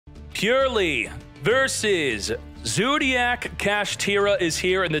Purrely versus Zoodiac. Kashtira is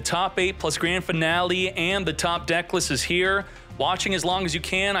here in the top 8 plus grand finale, and the top deck list is here. Watching as long as you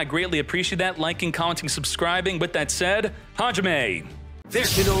can, I greatly appreciate that. Liking, commenting, subscribing. With that said, Hajime. There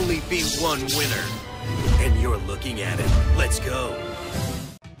can only be one winner, and you're looking at it. Let's go.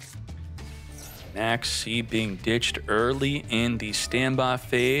 Maxi being ditched early in the standby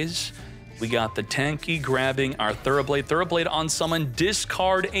phase. We got the Tenki grabbing our Thoroughblade. Thoroughblade on summon,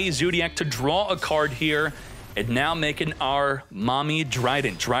 discard a Zoodiac to draw a card here, and now making our Mommy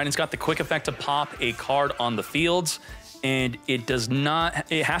Dryden. Dryden's got the quick effect to pop a card on the fields, and it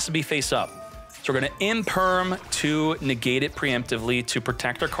has to be face up. So we're going to imperm to negate it preemptively to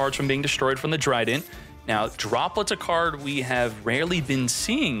protect our cards from being destroyed from the Dryden. Now, Droplet's a card we have rarely been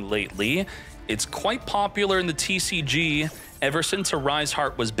seeing lately. It's quite popular in the TCG ever since Arise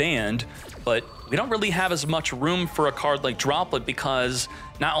Heart was banned, but we don't really have as much room for a card like Droplet because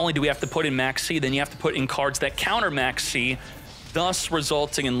not only do we have to put in Max C, then you have to put in cards that counter Max C, thus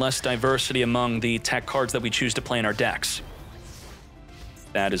resulting in less diversity among the tech cards that we choose to play in our decks.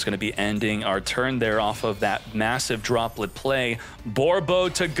 That is going to be ending our turn there off of that massive Droplet play.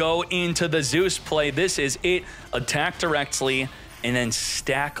 Borbo to go into the Zeus play. This is it. Attack directly and then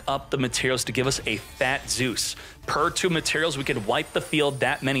stack up the materials to give us a fat Zeus. Per 2 materials, we could wipe the field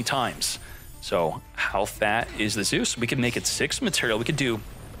that many times. So how fat is the Zeus? We could make it 6 material. We could do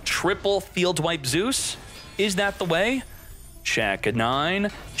triple field wipe Zeus. Is that the way? Check a 9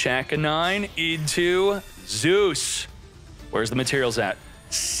 into Zeus. Where's the materials at?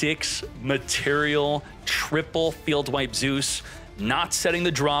 6 material, triple field wipe Zeus. Not setting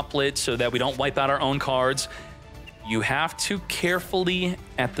the Droplet so that we don't wipe out our own cards. You have to carefully,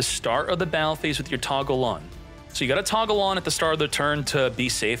 at the start of the battle phase with your toggle on. So you got to toggle on at the start of the turn to be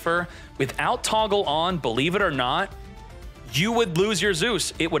safer. Without toggle on, believe it or not, you would lose your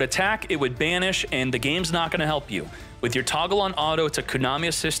Zeus. It would attack, it would banish, and the game's not going to help you. With your toggle on auto, it's a Konami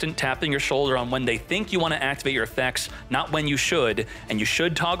assistant tapping your shoulder on when they think you want to activate your effects, not when you should. And you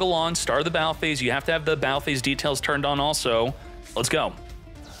should toggle on, start of the battle phase. You have to have the battle phase details turned on also. Let's go.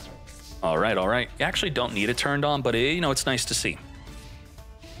 All right, all right. You actually don't need it turned on, but it's nice to see.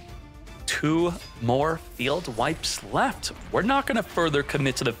 2 more field wipes left. We're not going to further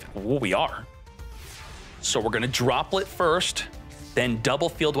commit to the... Well, we are. So we're going to Droplet first, then double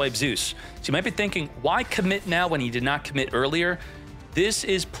field wipe Zeus. So you might be thinking, why commit now when he did not commit earlier? This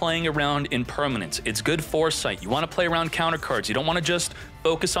is playing around in permanence. It's good foresight. You want to play around counter cards. You don't want to just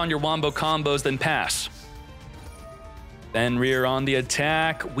focus on your wombo combos, then pass. Then rear on the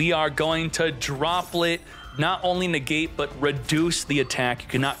attack. We are going to Droplet, not only negate, but reduce the attack. You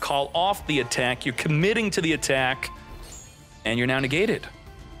cannot call off the attack. You're committing to the attack, and you're now negated.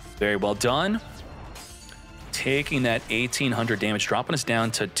 Very well done. Taking that 1800 damage, dropping us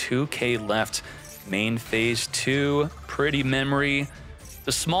down to 2k left. Main phase 2, pretty memory.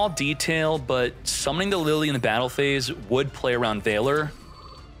 The small detail, but summoning the Lily in the battle phase would play around Valor.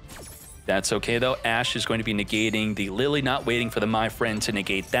 That's okay though. Ash is going to be negating the Lily, not waiting for the My Friend to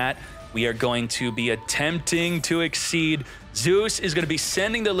negate that. We are going to be attempting to exceed. Zeus is going to be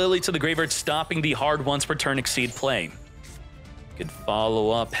sending the Lily to the graveyard, stopping the hard once per turn exceed play. Could follow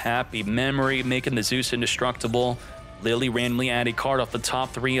up Happy Memory, making the Zeus indestructible. Lily randomly add a card off the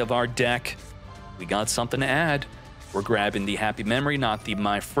top 3 of our deck. We got something to add. We're grabbing the Happy Memory, not the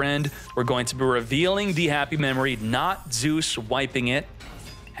My Friend. We're going to be revealing the Happy Memory, not Zeus wiping it.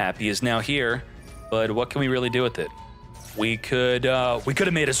 Happy is now here, but what can we really do with it? We could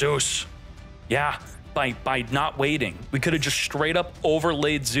have made a Zeus. Yeah, by not waiting. We could have just straight up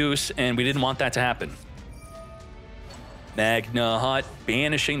overlaid Zeus, and we didn't want that to happen. Magna Hut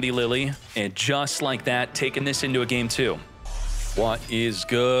banishing the Lily, and just like that, taking this into a game 2. What is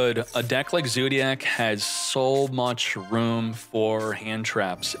good? A deck like Zoodiac has so much room for hand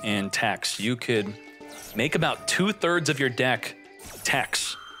traps and techs. You could make about 2/3 of your deck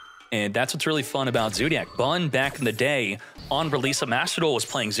techs. And that's what's really fun about Zoodiac. Bun, back in the day, on release of Master Duel, was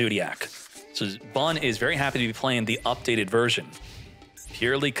playing Zoodiac. So Bun is very happy to be playing the updated version.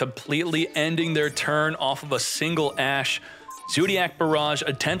 Purrely completely ending their turn off of a single Ash. Zoodiac Barrage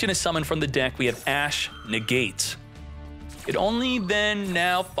attempting to summon from the deck. We have Ash negate. It only then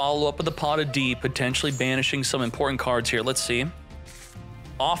now follow up with the Pot of D, potentially banishing some important cards here. Let's see.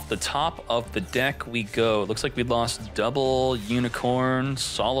 Off the top of the deck we go. Looks like we lost Double Unicorn,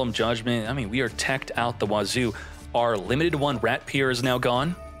 Solemn Judgment. I mean, we are teched out the wazoo. Our limited 1 Rat Pier is now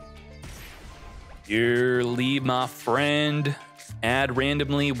gone. Purrely, my friend. Add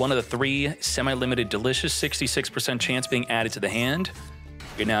randomly one of the 3 semi-limited Delicious, 66% chance being added to the hand.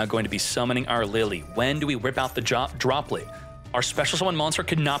 We're now going to be summoning our Lily. When do we whip out the Droplet? Our special summon monster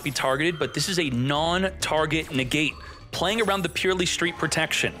cannot be targeted, but this is a non-target negate, playing around the Purrely Street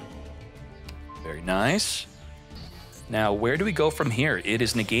protection. Very nice. Now, where do we go from here? It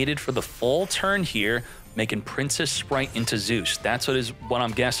is negated for the full turn here, making Princess Sprite into Zeus. That's what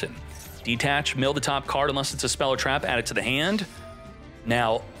I'm guessing. Detach, mill the top card unless it's a spell or trap, add it to the hand.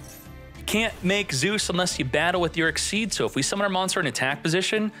 Now, you can't make Zeus unless you battle with your Exceed, so if we summon our monster in attack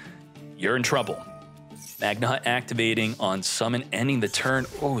position, you're in trouble. Magna Hut activating on summon, ending the turn.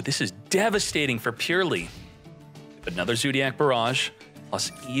 Oh, this is devastating for Purrely. Another Zoodiac Barrage,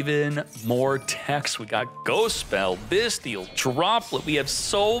 plus even more text. We got Ghost Spell, Bestial, Droplet. We have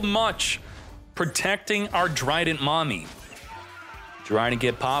so much protecting our Trident Mommy. Trying to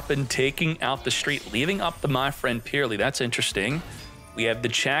get poppin', taking out the street, leaving up the My Friend Purrely. That's interesting. We have the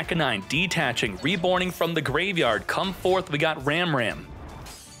Chakanine detaching, reborning from the graveyard. Come forth, we got Ram Ram.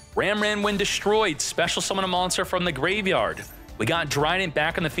 Ram Ram, when destroyed, special summon a monster from the graveyard. We got Trident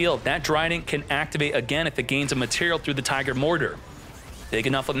back in the field. That Trident can activate again if it gains a material through the Tiger Mortar. Big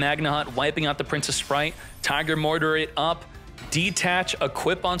enough with Magna Hut, wiping out the Princess Sprite. Tiger Mortar it up. Detach,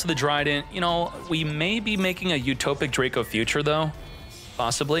 equip onto the Trident. You know, we may be making a Utopic Draco Future, though.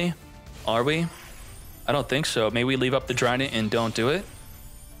 Possibly. Are we? I don't think so. Maybe we leave up the Trident and don't do it.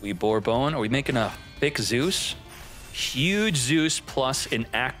 We Bourbon. Are we making a thick Zeus? Huge Zeus plus an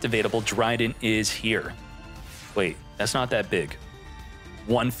activatable Trident is here. Wait, that's not that big.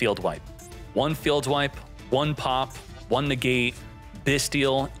 One field wipe. One field wipe, one pop, one negate,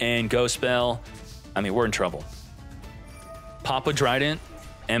 Bestial, and Ghost Spell. I mean, we're in trouble. Pop a Trident,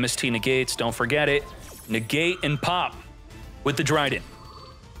 MST negates, don't forget it. Negate and pop with the Trident.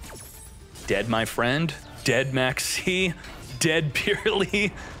 Dead My Friend, dead Maxi, dead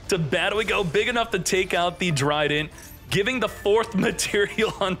Purrely. To battle we go, big enough to take out the Trident, giving the fourth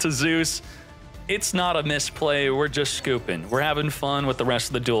material onto Zeus. It's not a misplay, we're just scooping. We're having fun with the rest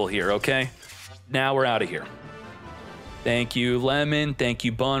of the duel here, okay? Now we're out of here. Thank you, Lemon. Thank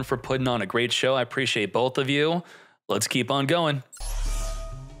you, Bun, for putting on a great show. I appreciate both of you. Let's keep on going.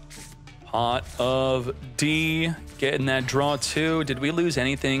 Pot of D, getting that draw too. Did we lose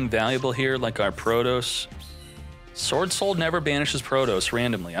anything valuable here, like our Protos? Swordsoul never banishes Protos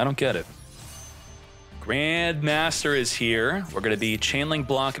randomly. I don't get it. Grandmaster is here. We're going to be Chainlink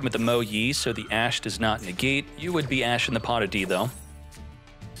blocking with the Mo Yi, so the Ash does not negate. You would be Ash in the Pot of D, though.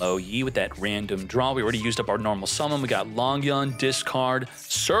 Mo Yi with that random draw. We already used up our normal summon. We got Long Yun, discard,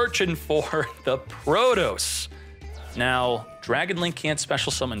 searching for the Protos. Now, Dragon Link can't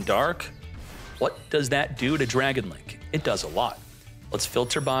special summon Dark. What does that do to Dragon Link? It does a lot. Let's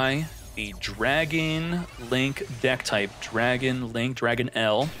filter by the Dragon Link deck type, Dragon Link, Dragon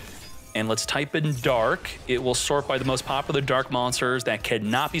L. And let's type in Dark. It will sort by the most popular Dark monsters that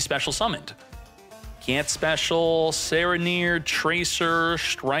cannot be special summoned. Can't special Serenir, Tracer,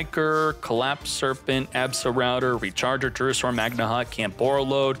 Striker, Collapse Serpent, Absa Router, Recharger, Jerusalem, Magna Hut, can't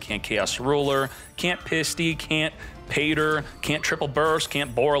Borreload, can't Chaos Ruler, can't Pisty, can't Pater, can't Triple Burst,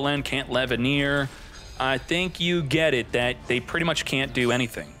 can't Borland, can't Leveneer. I think you get it that they pretty much can't do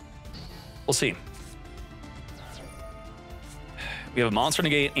anything. We'll see. We have a Monster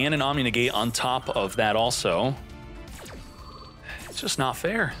Negate and an Omni Negate on top of that also. It's just not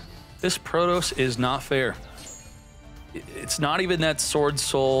fair. This Protos is not fair. It's not even that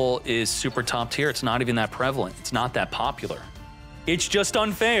Swordsoul is super top tier. It's not even that prevalent. It's not that popular. It's just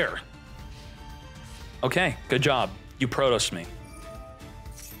unfair. Okay, good job. You Protos me.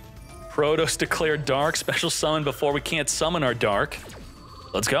 Protos declared Dark, special summon before we can't summon our Dark.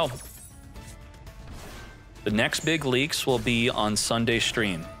 Let's go. The next big leaks will be on Sunday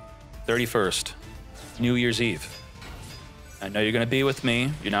stream, 31st, New Year's Eve. I know you're going to be with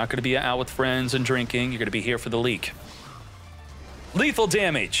me. You're not going to be out with friends and drinking. You're going to be here for the leak. Lethal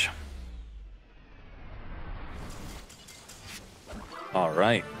damage. All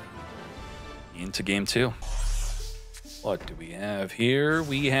right. Into game 2. What do we have here?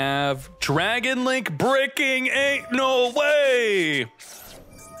 We have Dragon Link bricking. Ain't no way.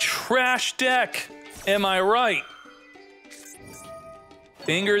 Trash deck. Am I right?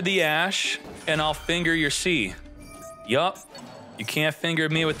 Finger the Ash, and I'll finger your C. Yup. You can't finger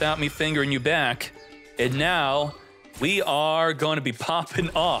me without me fingering you back. And now, we are going to be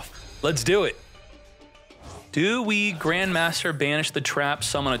popping off. Let's do it. Do we Grandmaster banish the trap,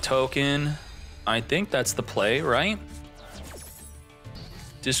 summon a token? I think that's the play, right?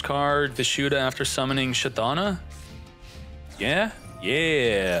 Discard Vishuddha after summoning Shadana? Yeah?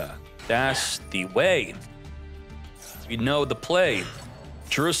 Yeah. That's the way. We know the play.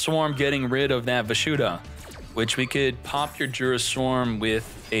 Juraswarm getting rid of that Vishuddha, which we could pop your Juraswarm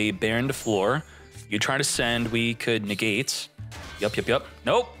with a Baron to floor. You try to send, we could negate. Yup.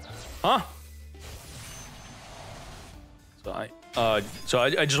 Nope. Huh? So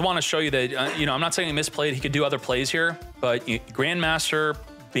I just want to show you that, you know, I'm not saying he misplayed. He could do other plays here, but Grandmaster,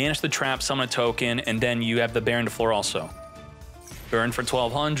 banish the trap, summon a token, and then you have the Baron to floor also. Burn for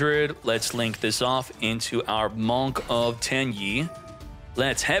 1200. Let's link this off into our Monk of Tenyi.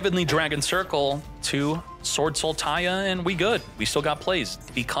 Let's Heavenly Dragon Circle to Swordsoul Taya, and we good. We still got plays.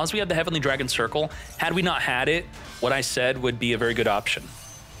 Because we have the Heavenly Dragon Circle, had we not had it, what I said would be a very good option.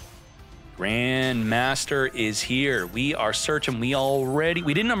 Grandmaster is here. We are searching. We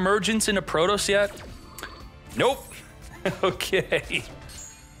didn't emergence into Protoss yet? Nope. Okay.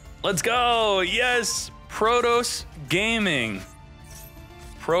 Let's go. Yes. Protoss Gaming.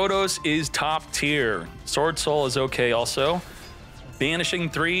 Protoss is top tier. Swordsoul is okay also. Banishing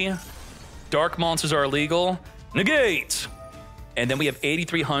 3. Dark monsters are illegal. Negate. And then we have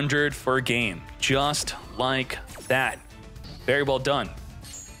 8,300 for a game. Just like that. Very well done.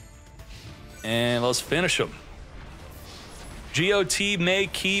 And let's finish him. GOT May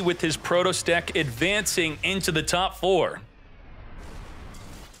Key with his Protoss deck advancing into the top 4.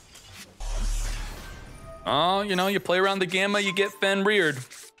 Oh, you know, you play around the Gamma, you get Fenrir'd.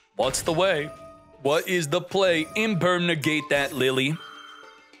 What's the way? What is the play? Imperm negate that, Lily.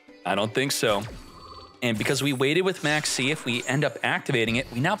 I don't think so. And because we waited with Max C, if we end up activating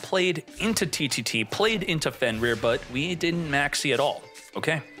it, we now played into TTT, played into Fenrir, but we didn't Max C at all.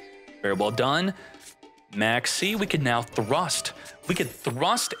 Okay, very well done. Max C, we could now thrust. We could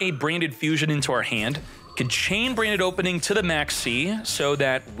thrust a Branded Fusion into our hand, could chain Branded Opening to the Max C so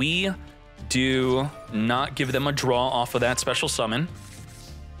that we do not give them a draw off of that special summon.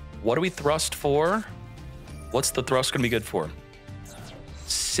 What do we thrust for? What's the thrust gonna be good for?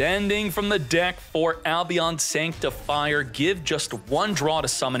 Sending from the deck for Albion Sanctifier. Give just 1 draw to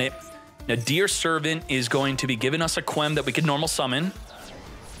summon it. Nadir Servant is going to be giving us a Quem that we could normal summon.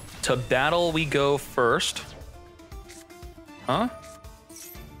 To battle we go first. Huh?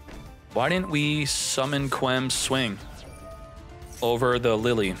 Why didn't we summon Quem Swing over the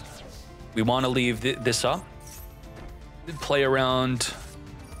Lily? We want to leave this up. Play around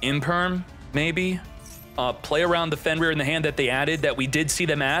Imperm, maybe? Play around the Fenrir in the hand that they added, that we did see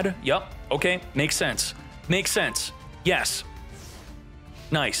them add. Yup, okay, makes sense. Makes sense, yes.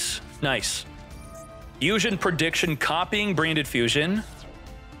 Nice, nice. Fusion Prediction, copying Branded Fusion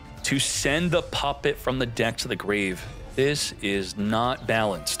to send the puppet from the deck to the grave. This is not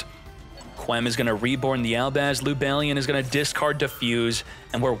balanced. Quem is gonna reborn the Albaz, Lubalion is gonna discard Diffuse,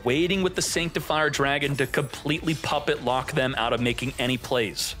 and we're waiting with the Sanctifier Dragon to completely puppet lock them out of making any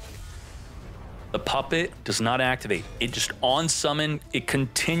plays. The puppet does not activate. It just on summon, it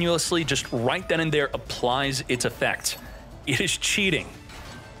continuously just right then and there applies its effect. It is cheating.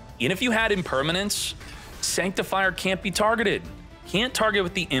 Even if you had Impermanence, Sanctifier can't be targeted. Can't target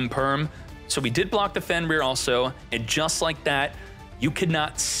with the Imperm, so we did block the Fenrir also, and just like that, you could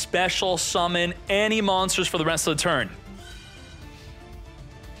not special summon any monsters for the rest of the turn.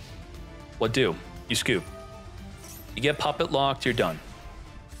 What do? You scoop. You get puppet locked, you're done.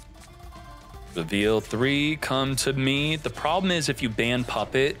 Reveal 3, come to me. The problem is if you ban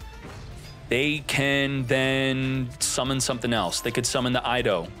puppet, they can then summon something else. They could summon the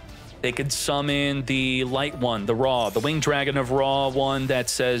Ido. They could summon the light one, the Raw, the Winged Dragon of Raw one that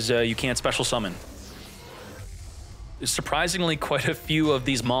says you can't special summon. There's surprisingly quite a few of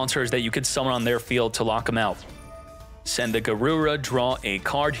these monsters that you could summon on their field to lock them out. Send the Garura, draw a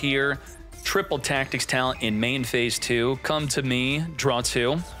card here. Triple Tactics talent in main phase 2. Come to me, draw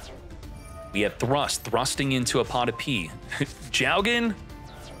 2. We have Thrust, thrusting into a pot of pea. Jaugen?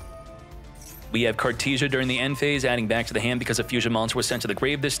 We have Cartesia during the end phase, adding back to the hand because a fusion monster was sent to the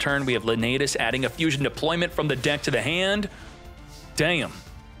grave this turn. We have Lenatus adding a fusion deployment from the deck to the hand. Damn.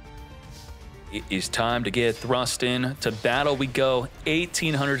 It is time to get thrust in. To battle we go.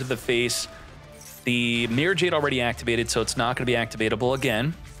 1,800 to the face. The Mirror Jade already activated, so it's not going to be activatable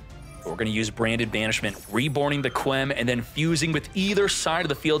again. We're going to use Branded Banishment, reborning the Quem, and then fusing with either side of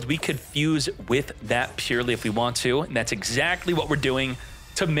the field. We could fuse with that Purrely if we want to, and that's exactly what we're doing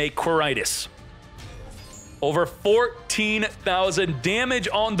to make Quiritis. Over 14,000 damage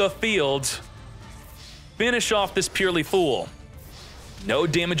on the field. Finish off this Purrely fool. No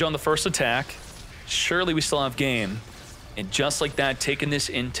damage on the first attack. Surely we still have game. And just like that, taking this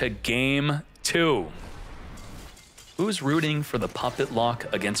into game 2. Who's rooting for the puppet lock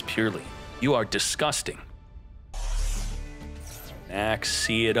against Purrely? You are disgusting. Max,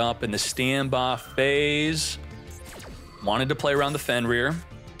 see it up in the standby phase. Wanted to play around the Fenrir.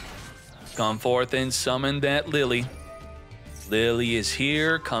 Come forth and summon that Lily. Lily is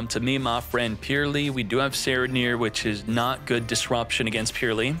here. Come to me, my friend Purrely. We do have Serenir, which is not good disruption against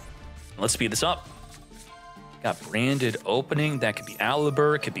Purrely. Let's speed this up. Got branded opening. That could be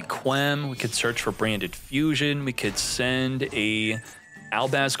Alibur. It could be Quem. We could search for branded fusion. We could send a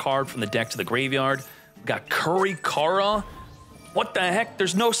Albaz card from the deck to the graveyard. We got Kurikara. What the heck?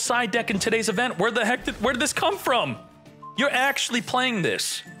 There's no side deck in today's event. Where did this come from? You're actually playing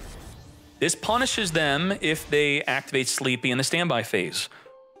this. This punishes them if they activate Sleepy in the standby phase,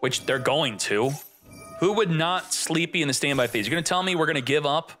 which they're going to. Who would not Sleepy in the standby phase? You're gonna tell me we're gonna give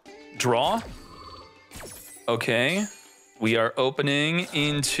up draw? Okay, we are opening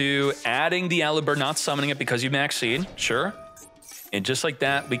into adding the Alibur, not summoning it because you max seed, sure. And just like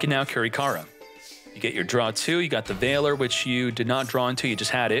that, we can now Kurikara. You get your draw 2, you got the Veiler, which you did not draw into, you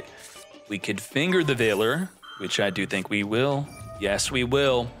just had it. We could finger the Veiler, which I do think we will. Yes, we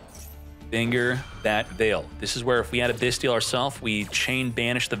will. Finger that Veil. This is where if we had a Bestial ourselves, we chain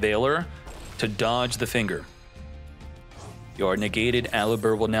banish the Veiler to dodge the finger. Your negated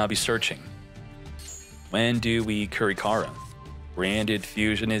Alibur will now be searching. When do we Kurikara? Branded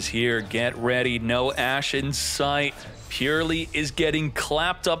Fusion is here. Get ready. No Ash in sight. Purrely is getting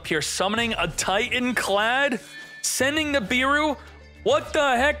clapped up here. Summoning a Titan Clad. Sending the Biru. What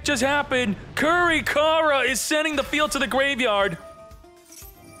the heck just happened? Kurikara is sending the field to the graveyard.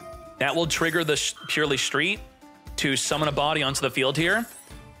 That will trigger the Purrely Street to summon a body onto the field here.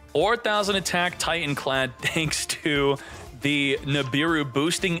 4,000 attack Titan Clad thanks to the Nibiru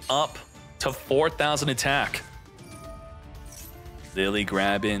boosting up to 4,000 attack. Lily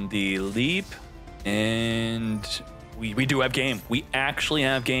grabbing the leap, and we do have game. We actually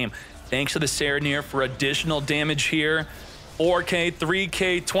have game. Thanks to the Serenir for additional damage here. 4K,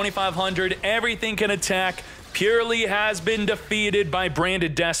 3K, 2,500, everything can attack. Purrely has been defeated by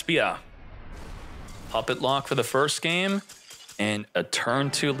branded Despia. Puppet lock for the first game, and a turn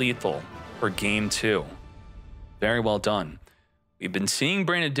 2 lethal for game 2. Very well done. We've been seeing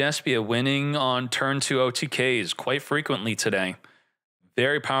branded Despia winning on turn 2 OTKs quite frequently today.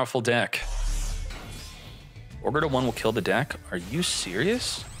 Very powerful deck. Order to 1 will kill the deck. Are you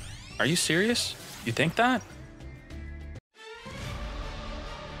serious? Are you serious? You think that?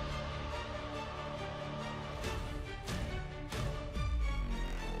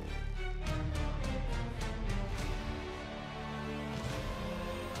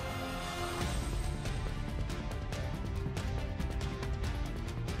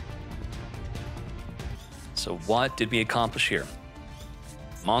 So what did we accomplish here?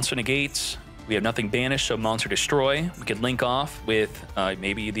 Monster negates. We have nothing banished, so monster destroy. We could link off with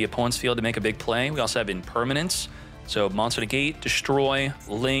maybe the opponent's field to make a big play. We also have impermanence. So monster negate, destroy,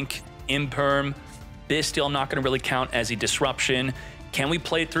 link, imperm. Bestial not going to really count as a disruption. Can we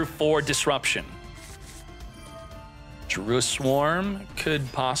play through 4 disruption? Druid Swarm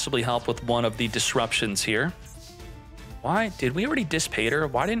could possibly help with one of the disruptions here. Why? Did we already Dispater?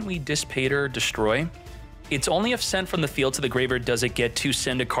 Why didn't we Dispater destroy? It's only if sent from the field to the graveyard does it get to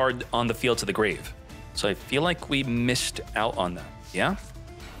send a card on the field to the grave. So I feel like we missed out on that. Yeah?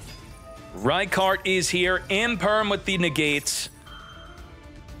 Rykart is here. Imperm with the negates.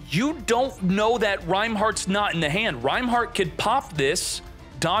 You don't know that Reinhardt's not in the hand. Reinhardt could pop this,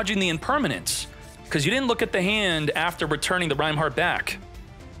 dodging the impermanence, because you didn't look at the hand after returning the Reinhardt back.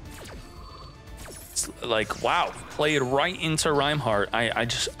 It's like, wow, played right into Reinhardt.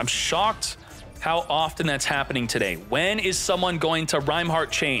 I'm shocked how often that's happening today. When is someone going to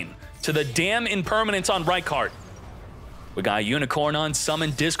Reinhardt chain to the damn impermanence on Rykart? We got Unicorn on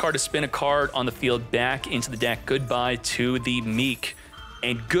summon, discard to spin a card on the field back into the deck. Goodbye to the Meek,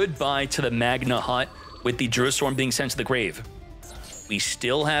 and goodbye to the Magna Hut with the Druid Storm being sent to the grave. We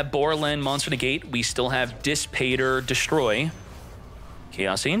still have Borland Monster Negate. We still have Dispater Destroy.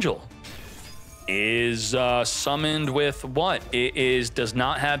 Chaos Angel is summoned with what? It does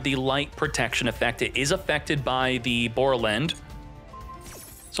not have the light protection effect. It is affected by the Borland.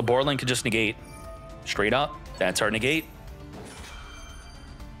 So Borland could just negate. Straight up, that's our negate.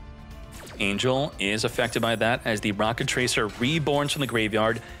 Angel is affected by that as the Rocket Tracer reborns from the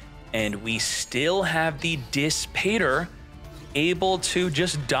graveyard. And we still have the Dispater able to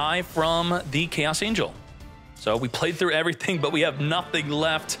just die from the Chaos Angel. So we played through everything, but we have nothing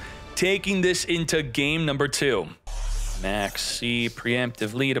left. Taking this into game number 2. Maxi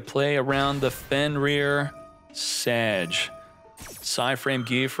preemptively to play around the Fenrir Sag. Side frame,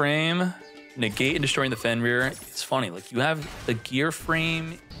 gear frame, negate and destroying the Fenrir. It's funny, like you have the gear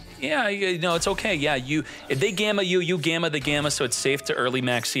frame. Yeah, you know, it's okay. Yeah, if they gamma you, you gamma the gamma, so it's safe to early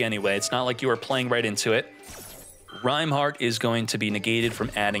Maxi anyway. It's not like you are playing right into it. Reinhardt is going to be negated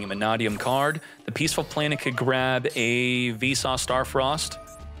from adding a Manndium card. The Peaceful Planet could grab a Vsauce Starfrost,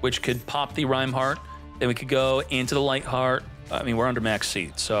 which could pop the Reinhardt. Then we could go into the Lightheart. I mean, we're under max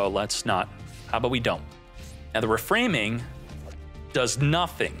seed, so let's not. How about we don't? Now, the Reframing does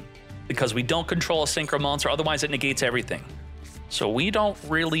nothing because we don't control a Synchro monster. Otherwise, it negates everything. So we don't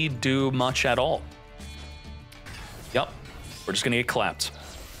really do much at all. Yep, we're just going to get clapped.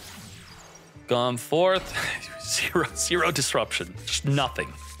 Gone forth, zero disruption, just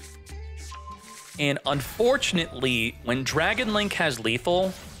nothing. And unfortunately, when Dragon Link has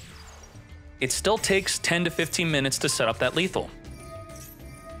lethal, it still takes 10 to 15 minutes to set up that lethal.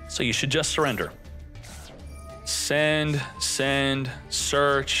 So you should just surrender. Send,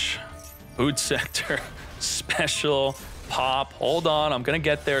 search, food sector, special, pop. Hold on, I'm gonna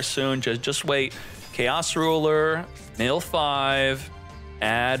get there soon. Just wait. Chaos Ruler, mill 5.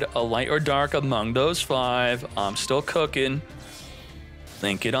 Add a light or dark among those 5. I'm still cooking.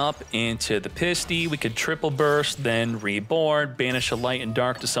 Link it up into the Pisty. We could triple burst, then reborn, banish a light and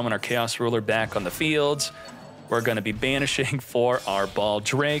dark to summon our Chaos Ruler back on the fields. We're going to be banishing for our Ball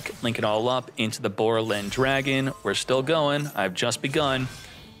Drake. Link it all up into the Borland Dragon. We're still going. I've just begun.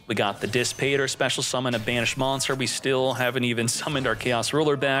 We got the Dissipator, special summon a banished monster. We still haven't even summoned our Chaos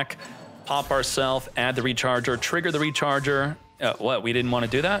Ruler back. Pop ourselves, add the Recharger, trigger the Recharger. What? We didn't want to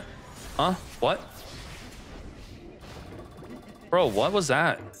do that? Huh? What? Bro, what was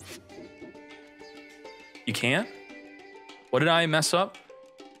that? You can't? What did I mess up?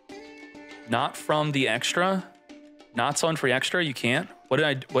 Not from the extra? Not summon free extra? You can't? What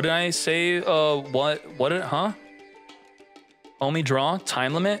did I say? Huh? Only draw?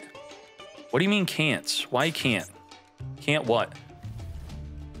 Time limit? What do you mean can't? Why you can't? Can't what?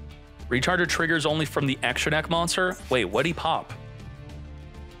 Recharger triggers only from the extra deck monster? Wait, what'd he pop?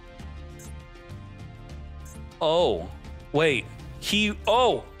 Oh, wait. He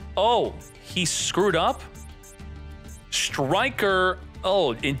screwed up? Striker,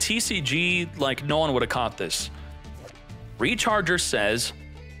 in TCG, like no one would have caught this. Recharger says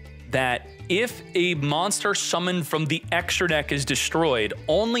that if a monster summoned from the extra deck is destroyed,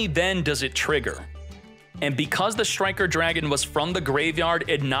 only then does it trigger. And because the Striker Dragon was from the graveyard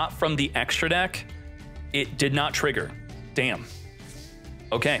and not from the extra deck, it did not trigger. Damn.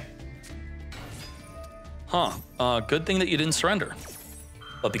 Okay. Huh. Good thing that you didn't surrender.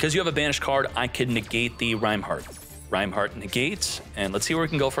 But because you have a banished card, I can negate the Reinhardt. Reinhardt negates, and let's see where we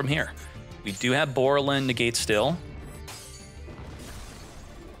can go from here. We do have Borland negate still.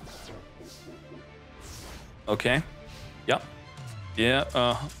 Okay. Yep.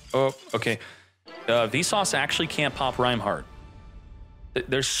 Yeah. Okay. Vsauce actually can't pop Reinhardt.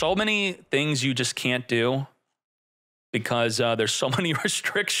 There's so many things you just can't do because there's so many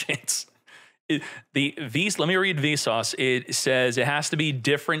restrictions. Let me read Vsauce. It says it has to be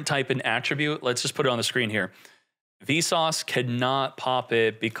different type and attribute. Let's just put it on the screen here. Vsauce cannot pop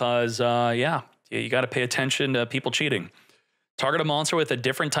it because, yeah, you got to pay attention to people cheating. Target a monster with a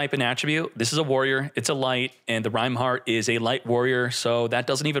different type and attribute. This is a warrior. It's a light, and the Reinhardt is a light warrior, so that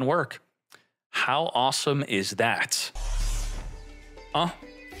doesn't even work. How awesome is that? Huh?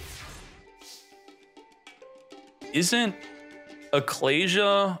 Isn't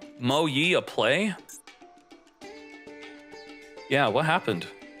Ecclesia Mo Yi a play? Yeah, what happened?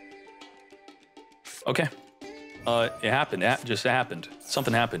 Okay. It happened. It just happened.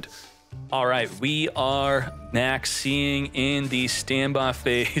 Something happened. All right, we are maxing in the standby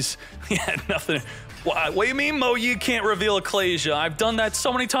phase. Yeah, nothing. What do you mean Mo Yi can't reveal Ecclesia? I've done that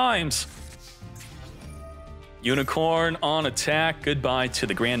so many times. Unicorn on attack. Goodbye to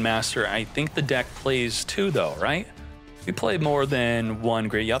the Grandmaster. I think the deck plays 2 though, right? We played more than 1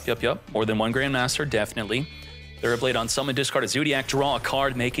 Yup. More than 1 Grandmaster, definitely. Thunderblade on summon, discard a Zoodiac, draw a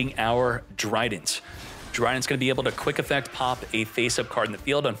card, making our Drident. Drident's going to be able to quick effect pop a face-up card in the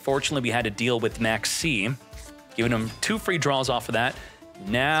field. Unfortunately, we had to deal with Max C, giving him 2 free draws off of that.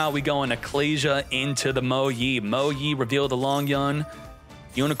 Now we go in Ecclesia into the Mo Yi. Mo Yi reveal the Long Yun.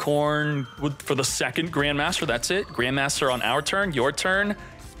 Unicorn for the 2nd Grandmaster. That's it. Grandmaster on our turn, your turn.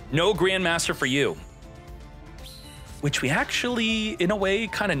 No Grandmaster for you. Which we actually, in a way,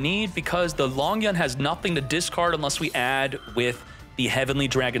 kind of need because the Long Yun has nothing to discard unless we add with the Heavenly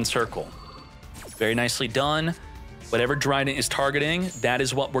Dragon Circle. Very nicely done. Whatever Drident is targeting, that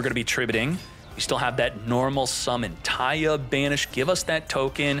is what we're going to be tributing. We still have that normal summon. Taya banish, give us that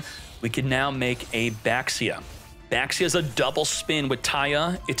token. We can now make a Baxia. Baxia is a double spin with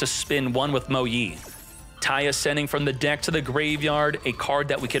Taya. It's a spin 1 with Mo Yi. Taya sending from the deck to the graveyard a card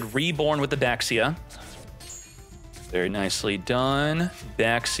that we could reborn with the Baxia. Very nicely done.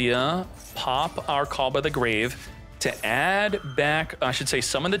 Baxia, pop our Call by the Grave. to add back, I should say,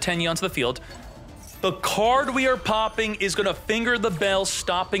 summon the Tenyi onto the field. The card we are popping is going to finger the bell,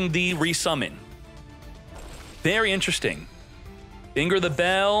 stopping the resummon. Very interesting. Finger the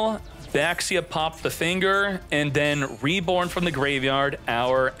bell, Baxia pop the finger, and then reborn from the graveyard,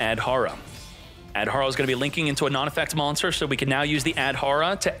 our Adhara. Adhara is going to be linking into a non-effect monster, so we can now use the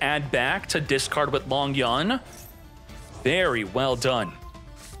Adhara to add back to discard with Long Yun. Very well done.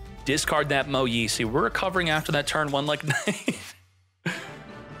 Discard that Mo Yi. See, we're recovering after that turn 1 like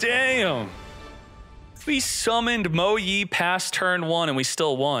damn. We summoned Mo Yi past turn 1 and we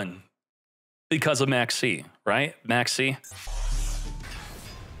still won. Because of Maxi, right? Maxi.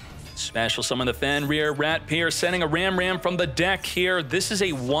 Special summon the Fenrir, Rat Pier, sending a Ram from the deck here. This is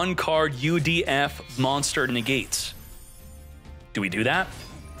a 1-card UDF monster negates. Do we do that?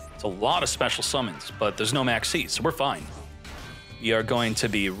 It's a lot of special summons, but there's no Maxi, so we're fine. We are going to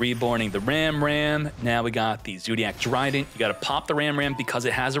be reborning the Ram. Now we got the Zoodiac Trident. You got to pop the Ram because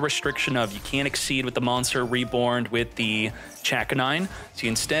it has a restriction of you can't exceed with the monster reborn with the Chakanine. So you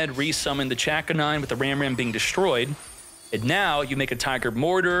instead resummon the Chakanine with the Ram being destroyed. And now you make a Tiger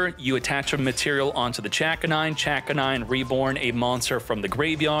Mortar, you attach a material onto the Chakanine reborn a monster from the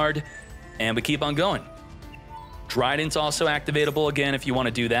graveyard, and we keep on going. Trident's also activatable again if you want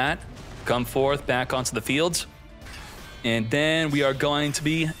to do that. Come forth, back onto the fields. And then we are going to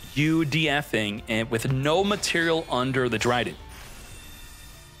be UDFing and with no material under the Trident.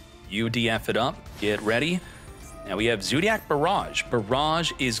 UDF it up, get ready. Now we have Zoodiac Barrage.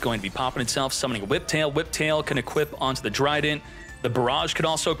 Barrage is going to be popping itself, summoning a Whiptail. Whiptail can equip onto the Trident. The Barrage could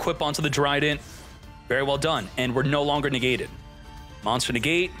also equip onto the Trident. Very well done. And we're no longer negated. Monster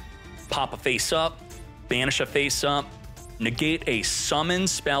negate, pop a face up, banish a face up, negate a summon,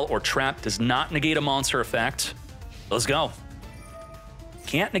 spell, or trap. Does not negate a monster effect. Let's go.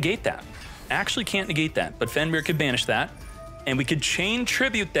 Can't negate that. Actually can't negate that, but Fenrir could banish that. And we could chain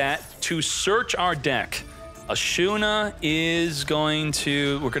tribute that to search our deck. Ashuna is going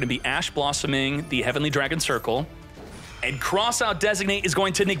to, we're going to be Ash Blossoming the Heavenly Dragon Circle. And Crossout Designate is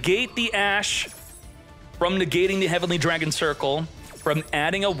going to negate the Ash from negating the Heavenly Dragon Circle, from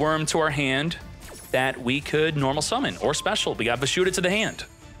adding a worm to our hand that we could normal summon or special. We got Vashuda to the hand.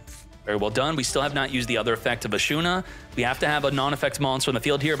 Very well done. We still have not used the other effect of Ashuna. We have to have a non-effect monster on the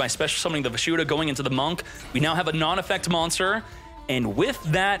field here by special summoning the Vashuda going into the Monk. We now have a non-effect monster. And with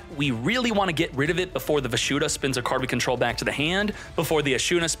that, we really want to get rid of it before the Vashuda spins a card we control back to the hand, before the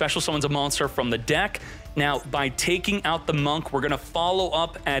Ashuna special summons a monster from the deck. Now, by taking out the Monk, we're going to follow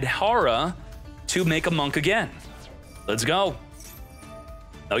up Adhara to make a Monk again. Let's go.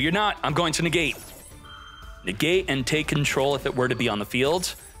 No, you're not. I'm going to negate. Negate and take control if it were to be on the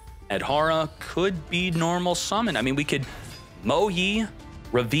field. Adhara could be normal summon. I mean, we could Mo Yi,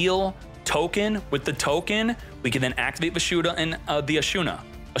 reveal, token. With the token, we can then activate Vashuda and the Ashuna.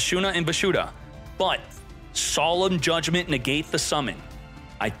 Ashuna and Vashuda. But Solemn Judgment negate the summon.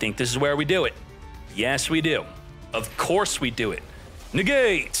 I think this is where we do it. Yes, we do. Of course we do it.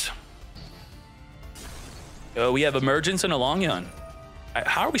 Negate! We have Emergence and a Long Yun.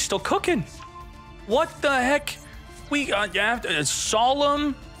 How are we still cooking? What the heck? We have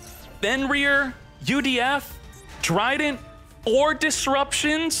Solemn, Fenrir, UDF, Trident, 4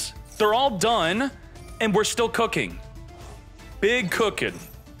 disruptions. They're all done, and we're still cooking. Big cooking.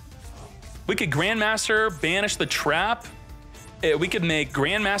 We could Grandmaster, banish the trap. We could make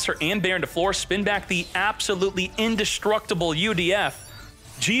Grandmaster and Baron to floor, spin back the absolutely indestructible UDF.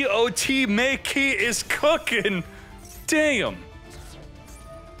 GOT Meiki is cooking. Damn.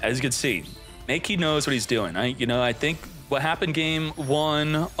 As you can see, Meiki knows what he's doing. I think what happened game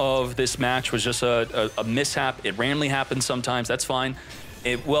 1 of this match was just a mishap. It randomly happens sometimes. That's fine.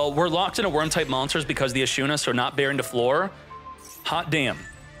 Well, we're locked into worm-type monsters because the Ashuna, so not Baron to floor. Hot damn.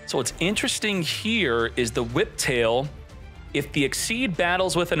 So what's interesting here is the Whiptail. If the Exceed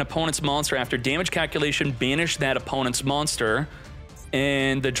battles with an opponent's monster after damage calculation, banish that opponent's monster.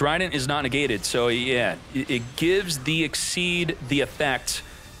 And the Trident is not negated. So yeah, it gives the Exceed the effect.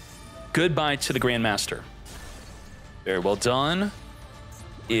 Goodbye to the Grandmaster. Very well done.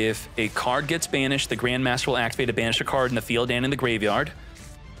 If a card gets banished, the Grandmaster will activate to banish a card in the field and in the graveyard.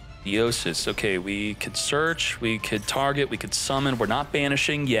 Theosis. Okay, we could search, we could target, we could summon. We're not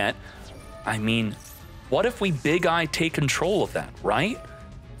banishing yet. I mean, what if we Big Eye take control of that, right?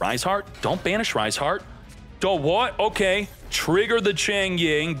 Rise Heart? Don't banish Rise Heart. Oh, what? Okay. Trigger the Chang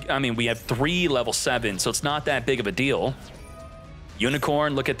Ying. I mean, we have 3 level 7, so it's not that big of a deal.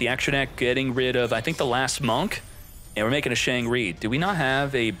 Unicorn, look at the extra deck, getting rid of, I think, the last Monk. And we're making a Shang Reed. Do we not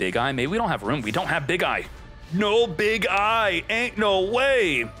have a Big Eye? Maybe we don't have room. We don't have Big Eye. No Big Eye. Ain't no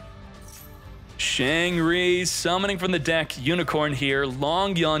way. Shangri summoning from the deck. Unicorn here.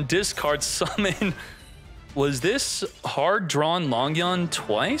 Longyon discard summon. Was this hard drawn Longyon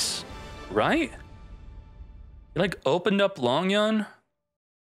twice? Right? He like opened up Longyon?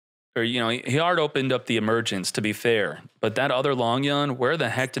 Or, you know, he hard opened up the emergence, to be fair. But that other Longyon, where the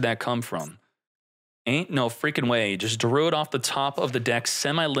heck did that come from? Ain't no freaking way. Just drew it off the top of the deck,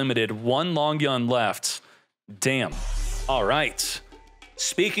 semi-limited. One Longyon left. Damn. All right.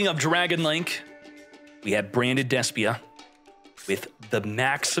 Speaking of Dragon Link, we have branded Despia with the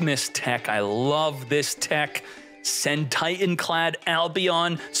Maximus tech. I love this tech. Send Titan-clad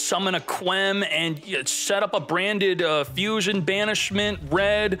Albion, summon a Quem, and set up a branded fusion, banishment,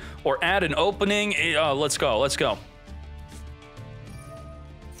 red, or add an opening. Let's go, let's go.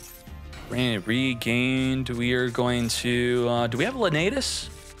 Branded regained. We are going to, do we have Lenatus?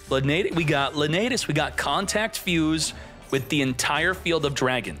 We got Lenatus, we got Contact Fuse with the entire field of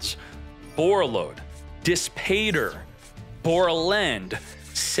dragons. Borreload, Dispater, Borland,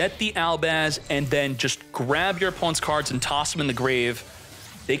 set the Albaz, and then just grab your opponent's cards and toss them in the grave.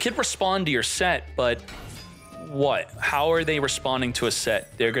 They could respond to your set, but what? How are they responding to a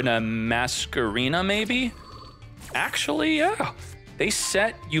set? They're gonna Masquerena, maybe? Actually, yeah. They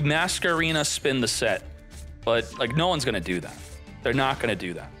set, you Masquerena, spin the set. But, like, no one's gonna do that. They're not gonna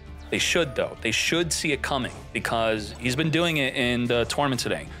do that. They should, though. They should see it coming, because he's been doing it in the tournament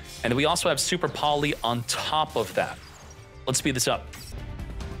today. And we also have Super Poly on top of that. Let's speed this up.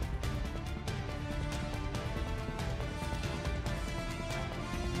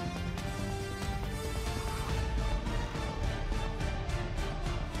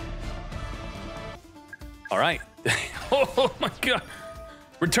 All right. Oh my God.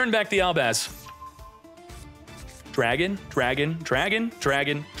 Return back the Albaz. Dragon, dragon, dragon,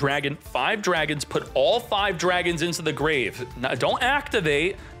 dragon, dragon. 5 dragons. Put all 5 dragons into the grave. Now, don't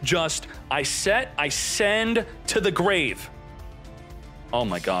activate. Just, I set, I send to the grave. Oh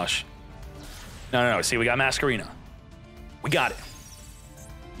my gosh. No. See, we got Masquerena. We got it.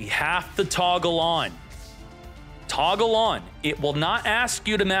 We have to toggle on. Toggle on. It will not ask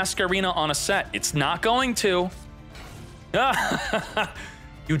you to Masquerena on a set. It's not going to.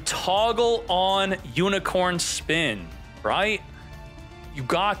 You toggle on Unicorn Spin, right? You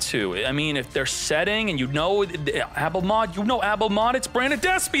got to. I mean, if they're setting and you know Abelmod, you know Abelmod, it's branded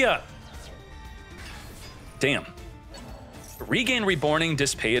Despia. Damn. Regain Reborning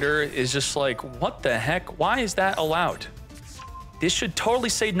Dispater is just like, what the heck? Why is that allowed? This should totally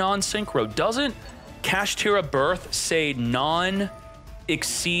say non-synchro. Doesn't Kashtira Birth say non-exceeds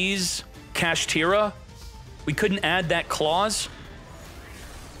Kashtira? We couldn't add that clause?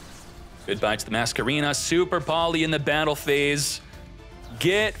 Goodbye to the Masquerena. Super Poly in the battle phase.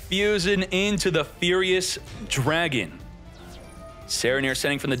 Get Fusion into the Furious Dragon. Serenir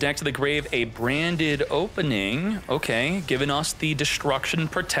sending from the deck to the grave a branded opening. Okay, giving us the destruction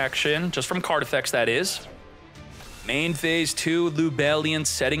protection, just from card effects, that is. Main phase 2, Lubellion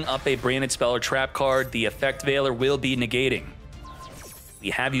setting up a branded spell or trap card. The effect Veiler will be negating. We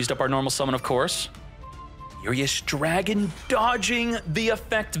have used up our normal summon, of course. Furious Dragon dodging the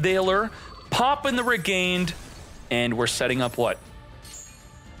effect Veiler, popping the regained, and we're setting up what?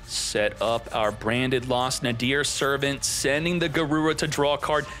 Set up our branded Lost Nadir Servant, sending the Garura to draw a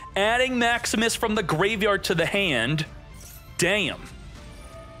card, adding Maximus from the graveyard to the hand. Damn.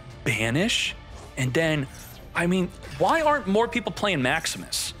 Banish, and then, I mean, why aren't more people playing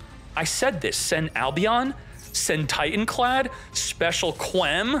Maximus? I said this, send Albion, send Titan-clad, special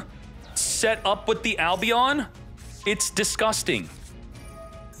Quem, set up with the Albion. It's disgusting.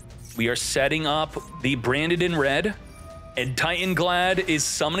 We are setting up the branded in red, and Titan-clad is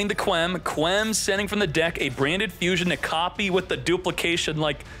summoning the Quem. Quem sending from the deck a branded fusion to copy with the duplication.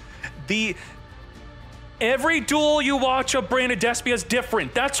 Like, every duel you watch of branded Despia is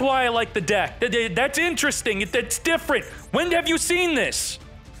different. That's why I like the deck. That's interesting. That's different. When have you seen this?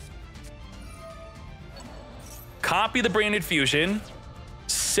 Copy the branded fusion,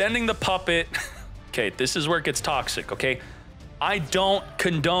 sending the puppet. Okay, this is where it gets toxic, okay? I don't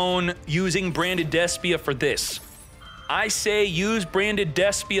condone using branded Despia for this. I say use branded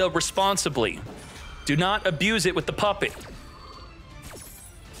Despia responsibly. Do not abuse it with the puppet.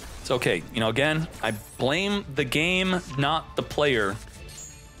 It's okay. You know, again, I blame the game, not the player.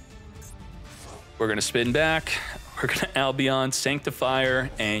 We're going to spin back. We're going to Albion, Sanctifier,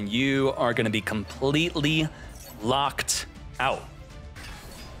 and you are going to be completely locked out.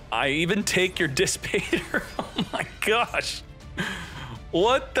 I even take your Dispater. Oh my gosh.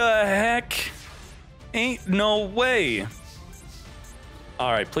 What the heck? Ain't no way.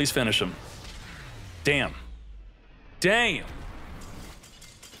 All right, please finish him. Damn. Damn.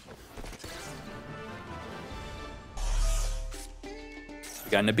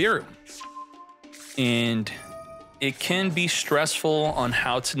 You got Nibiru. And it can be stressful on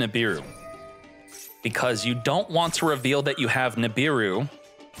how to Nibiru, because you don't want to reveal that you have Nibiru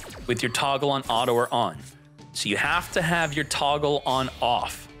with your toggle on auto or on. So you have to have your toggle on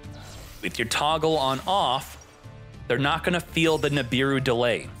off. With your toggle on off, they're not going to feel the Nibiru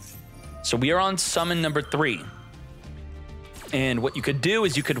delay. So we are on summon number 3. And what you could do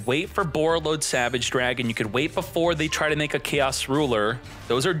is you could wait for Borreload Savage Dragon. You could wait before they try to make a Chaos Ruler.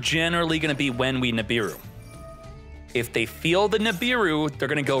 Those are generally going to be when we Nibiru. If they feel the Nibiru, they're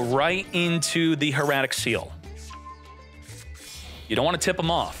going to go right into the Hieratic Seal. You don't want to tip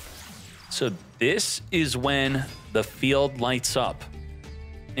them off. So this is when the field lights up.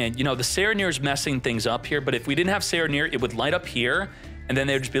 And, you know, the Serenir is messing things up here, but if we didn't have Serenir, it would light up here, and then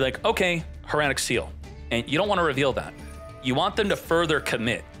they would just be like, okay, Hieratic Seal. And you don't want to reveal that. You want them to further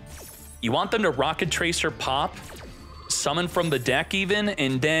commit. You want them to Rocket Tracer pop, summon from the deck even,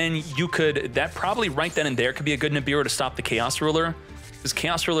 and then you could, that probably right then and there could be a good Nibiru to stop the Chaos Ruler. Because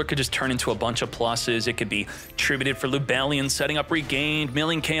Chaos Ruler could just turn into a bunch of pluses. It could be tributed for Lubellion, setting up Regained,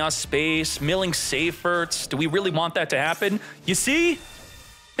 milling Chaos Space, milling Seiferts. Do we really want that to happen? You see?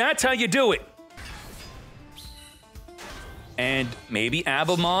 That's how you do it. And maybe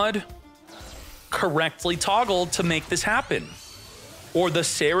Abomod correctly toggled to make this happen. Or the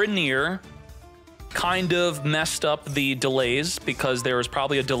Serenir kind of messed up the delays, because there was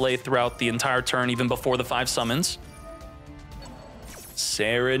probably a delay throughout the entire turn, even before the 5 summons.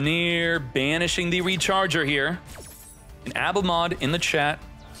 Serenir banishing the Recharger here. And Abomod in the chat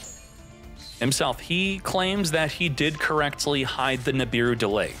himself, he claims that he did correctly hide the Nibiru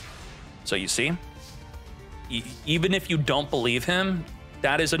delay. So you see, even if you don't believe him,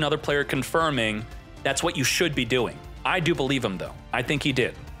 that is another player confirming that's what you should be doing. I do believe him though. I think he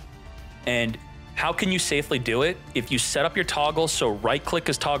did. And how can you safely do it? If you set up your toggle so right click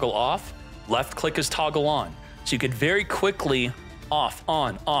is toggle off, left click is toggle on. So you could very quickly off,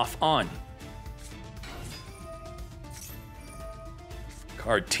 on, off, on.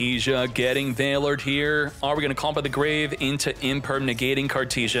 Cartesia getting Veilored here. Are we going to call by the grave into Imperm, negating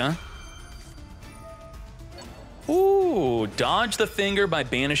Cartesia? Ooh, dodge the finger by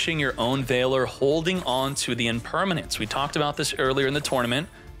banishing your own Veiler, holding on to the impermanence. We talked about this earlier in the tournament.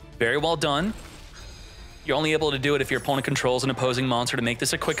 Very well done. You're only able to do it if your opponent controls an opposing monster to make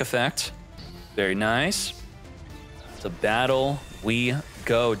this a quick effect. Very nice. To battle we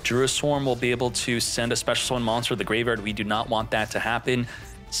go. Druiswarm will be able to send a special summon monster to the graveyard. We do not want that to happen.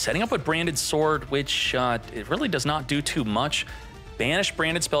 Setting up with Branded Sword, which it really does not do too much. Banish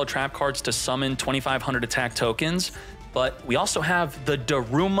branded spell trap cards to summon 2,500 attack tokens. But we also have the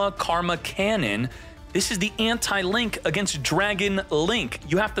Daruma Karma Cannon. This is the anti-link against Dragon Link.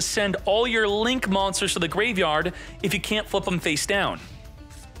 You have to send all your Link monsters to the graveyard if you can't flip them face down.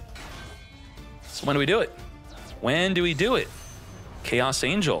 So when do we do it? When do we do it? Chaos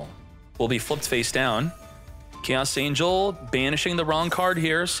Angel will be flipped face down. Chaos Angel banishing the wrong card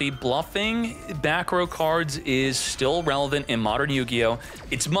here. See, bluffing back row cards is still relevant in modern Yu-Gi-Oh!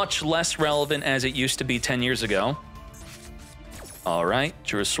 It's much less relevant as it used to be 10 years ago. All right,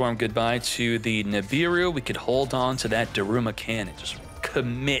 Druiswarm goodbye to the Nibiru. We could hold on to that Daruma Cannon. Just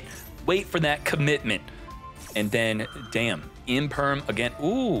commit. Wait for that commitment. And then, damn, Imperm again.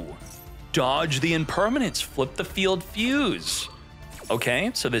 Ooh, dodge the impermanence. Flip the field fuse. Okay,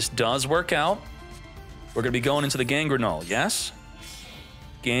 so this does work out. We're going to be going into the Gangrenol, yes?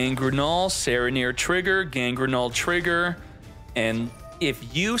 Gangrenol, Serenir trigger, Gangrenol trigger. And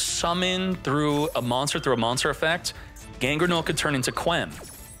if you summon through a monster effect, Gangrenol could turn into Quem.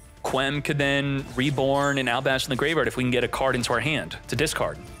 Quem could then reborn and Albash in the graveyard if we can get a card into our hand to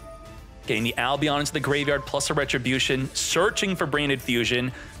discard. Getting the Albion into the graveyard plus a Retribution, searching for Branded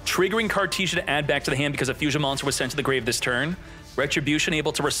Fusion, triggering Cartesia to add back to the hand because a Fusion monster was sent to the grave this turn. Retribution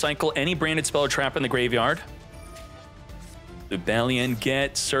able to recycle any branded spell or trap in the graveyard. Lubellion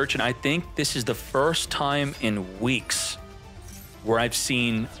get search, and I think this is the first time in weeks where I've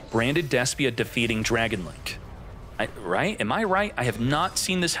seen branded Despia defeating Dragon Link. Right? Am I right? I have not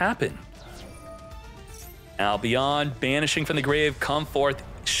seen this happen. Albion banishing from the grave, come forth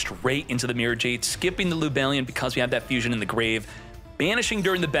straight into the Mirror Jade, skipping the Lubellion because we have that fusion in the grave, banishing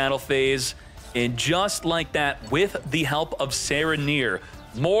during the battle phase. And just like that, with the help of Serenir,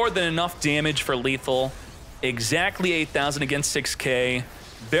 more than enough damage for lethal. Exactly 8,000 against 6K.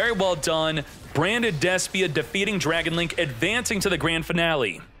 Very well done. Branded Despia defeating Dragon Link, advancing to the grand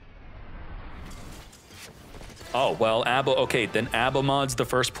finale. Oh, well, okay, then Abomod's the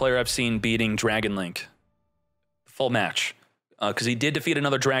first player I've seen beating Dragon Link. Full match. Because he did defeat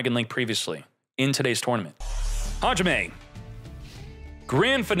another Dragon Link previously in today's tournament. Hajime.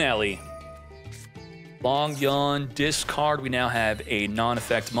 Grand finale. Long Yawn, discard. We now have a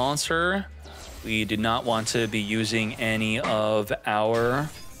non-effect monster. We did not want to be using any of our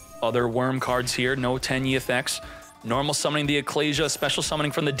other worm cards here. No 10-E effects. Normal summoning the Ecclesia, special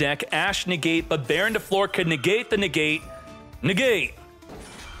summoning from the deck. Ash negate, but Baron de Floor could negate the negate. Negate.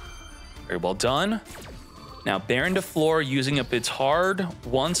 Very well done. Now, Baron de Floor using up its hard,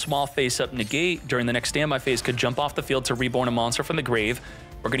 one small face-up negate during the next standby phase could jump off the field to reborn a monster from the grave.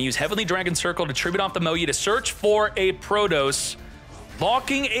 We're going to use Heavenly Dragon Circle to tribute off the Moyi to search for a Protos,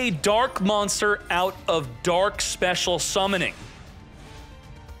 locking a dark monster out of dark special summoning.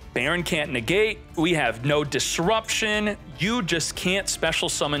 Baron can't negate. We have no disruption. You just can't special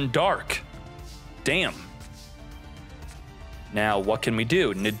summon dark. Damn. Now, what can we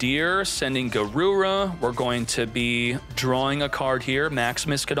do? Nadir sending Garura. We're going to be drawing a card here.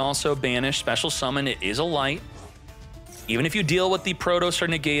 Maximus could also banish, special summon. It is a light. Even if you deal with the Protos or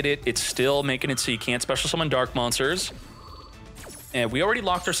negate it, it's still making it so you can't special summon dark monsters. And we already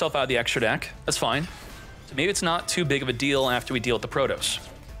locked ourselves out of the extra deck. That's fine. So maybe it's not too big of a deal after we deal with the Protos.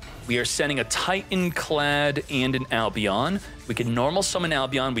 We are sending a Titan-clad and an Albion. We can normal summon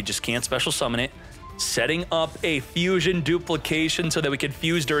Albion. We just can't special summon it. Setting up a fusion duplication so that we can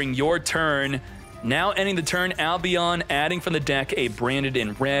fuse during your turn. Now ending the turn, Albion adding from the deck a branded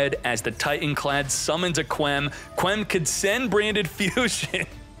in red as the Titan-clad summons a Quem. Quem could send branded fusion.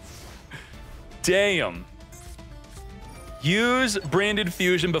 Damn. Use branded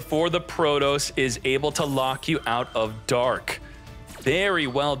fusion before the Protos is able to lock you out of dark. Very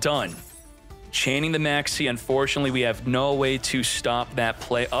well done. Chaining the Maxi, unfortunately, we have no way to stop that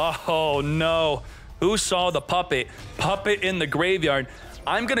play. Oh, no. Who saw the puppet? Puppet in the graveyard.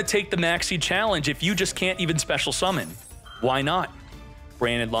 I'm going to take the Maxi challenge if you just can't even special summon. Why not?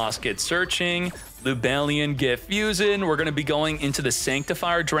 Branded Lost get searching. Lubellion get fusing. We're going to be going into the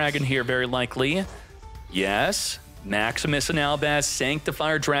Sanctifier Dragon here, very likely. Yes. Maximus and Albaz,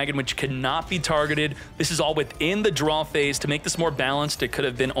 Sanctifier Dragon, which cannot be targeted. This is all within the draw phase. To make this more balanced, it could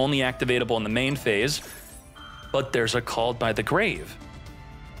have been only activatable in the main phase. But there's a Called by the Grave.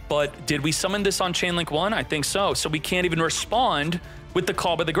 But did we summon this on Chainlink 1? I think so. So we can't even respond with the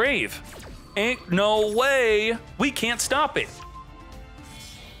Call by the Grave. Ain't no way. We can't stop it.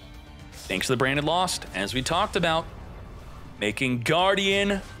 Thanks to the Branded Lost, as we talked about, making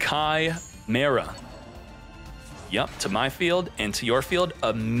Guardian Chimera. Yep, to my field and to your field,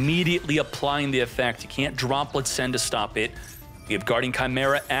 immediately applying the effect. You can't droplet send to stop it. We have Guardian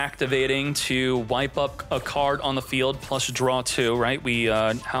Chimera activating to wipe up a card on the field plus draw 2, right? We,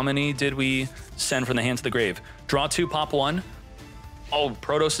 how many did we send from the hands of the grave? Draw 2, pop 1. Oh,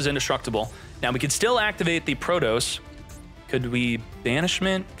 Protos is indestructible. Now we can still activate the Protos. Could we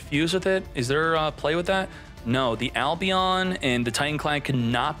banishment, fuse with it? Is there a play with that? No, the Albion and the Titan Clan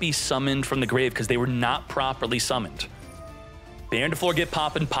cannot be summoned from the grave because they were not properly summoned. Baron de Floor get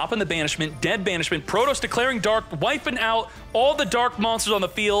popping the banishment, dead banishment, Protos declaring dark, wiping out all the dark monsters on the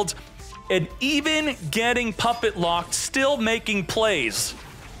field, and even getting puppet locked, still making plays.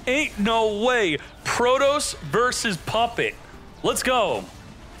 Ain't no way. Protos versus puppet. Let's go.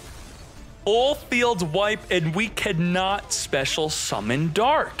 Full field wipe, and we cannot special summon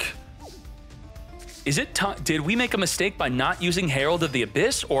dark. Is it did we make a mistake by not using Herald of the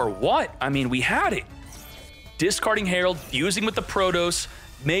Abyss or what? I mean, we had it. Discarding Herald, fusing with the Protos,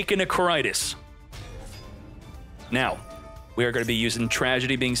 making a Coritis. Now, we are going to be using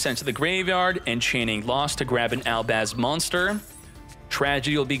Tragedy being sent to the graveyard and chaining Lost to grab an Albaz monster.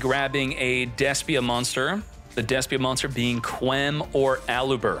 Tragedy will be grabbing a Despia monster, the Despia monster being Quem or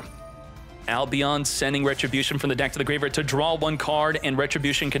Aluber. Albion sending Retribution from the deck to the graveyard to draw 1 card, and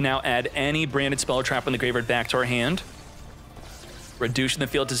Retribution can now add any branded spell trap in the graveyard back to our hand. Reducing the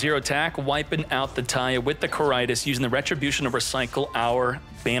field to 0 attack, wiping out the Taya with the Coritis, using the Retribution to recycle our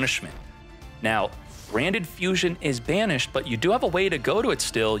banishment. Now, branded fusion is banished, but you do have a way to go to it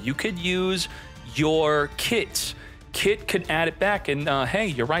still. You could use your Kit. Kit could add it back, and hey,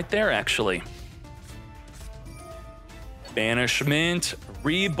 you're right there, actually. Banishment,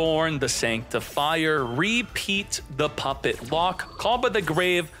 Reborn, the Sanctifier, repeat the Puppet Lock, Call by the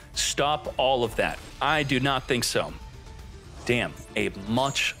Grave, stop all of that. I do not think so. Damn, a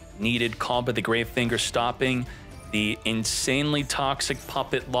much needed Call by the Grave Finger stopping the insanely toxic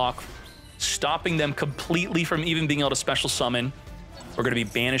Puppet Lock, stopping them completely from even being able to special summon. We're going to be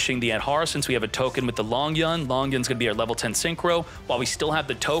banishing the Adhara since we have a token with the Longyun. Longyun's going to be our level 10 synchro. While we still have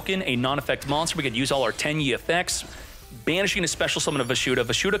the token, a non-effect monster, we could use all our 10-E effects. Banishing a special summon of Vashuda.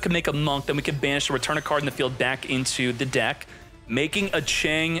 Vashuda can make a monk, then we can banish to return a card in the field back into the deck, making a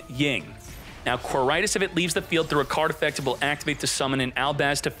Chang Ying. Now, Quiritis, if it leaves the field through a card effect, it will activate to summon an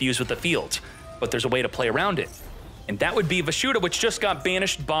Albaz to fuse with the field. But there's a way to play around it. And that would be Vashuda, which just got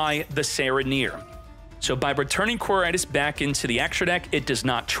banished by the Saronir. So by returning Quiritis back into the extra deck, it does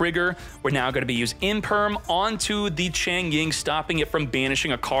not trigger. We're now going to be using Imperm onto the Chang Ying, stopping it from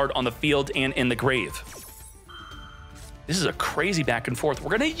banishing a card on the field and in the grave. This is a crazy back and forth.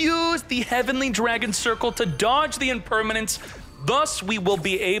 We're going to use the Heavenly Dragon Circle to dodge the impermanence. Thus, we will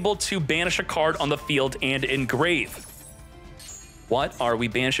be able to banish a card on the field and engrave. What are we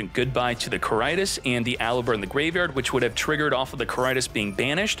banishing? Goodbye to the Quiritis and the Aluber in the graveyard, which would have triggered off of the Quiritis being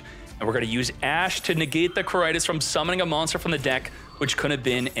banished. And we're going to use Ash to negate the Quiritis from summoning a monster from the deck, which could have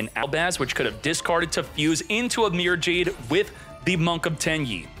been an Albaz, which could have discarded to fuse into a Mirror Jade with the Monk of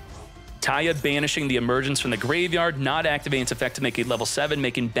Tenyi. Taya banishing the Emergence from the graveyard, not activating its effect to make it level 7,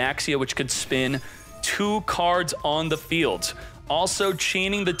 making Baxia, which could spin 2 cards on the field. Also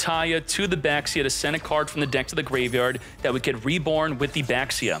chaining the Taya to the Baxia to send a card from the deck to the graveyard that we could reborn with the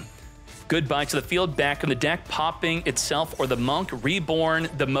Baxia. Goodbye to the field, back in the deck, popping itself or the Monk, reborn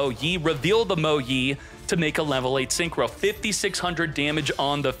the Mo Yi, reveal the Mo Yi to make a level 8 Synchro. 5,600 damage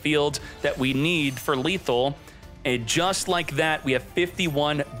on the field that we need for lethal. And just like that, we have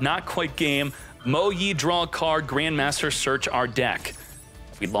 51, not quite game. Mo Yi, draw a card, Grandmaster, search our deck.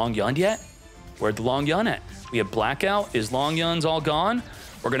 Have we Long Yunned yet? Where'd the Long Yun at? We have Blackout. Is Long Yun's all gone?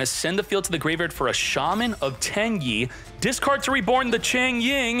 We're going to send the field to the graveyard for a Shaman of Tenyi. Discard to reborn the Chang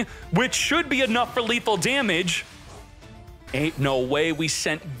Ying, which should be enough for lethal damage. Ain't no way we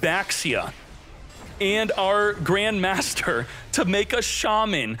sent Baxia and our Grandmaster to make a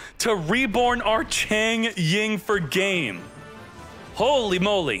Shaman to reborn our Chang Ying for game. Holy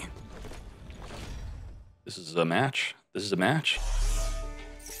moly. This is a match. This is a match.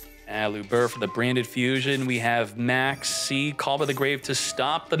 Aluber for the branded fusion. We have Max C, Call by the Grave to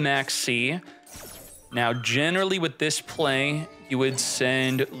stop the Max C. Now, generally with this play, you would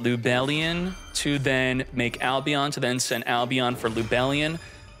send Lubellion to then make Albion, to then send Albion for Lubellion.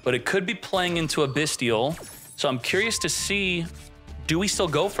 But it could be playing into a Bestial. So I'm curious to see, do we still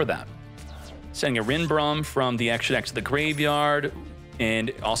go for that? Sending a Rinbrum from the extra deck to the graveyard,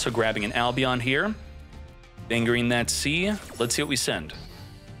 and also grabbing an Albion here. Fingering that C. Let's see what we send.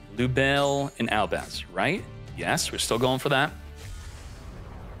 Lubel and Albaz, right? Yes, we're still going for that.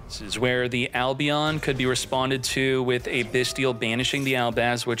 This is where the Albion could be responded to with a Bestial banishing the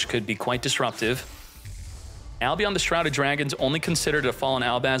Albaz, which could be quite disruptive. Albion the Shrouded Dragon's only considered a fallen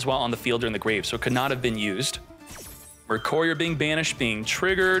Albaz while on the field or in the grave, so it could not have been used. Mercurier being banished, being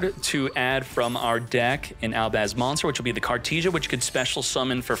triggered to add from our deck an Albaz monster, which will be the Cartesia, which could special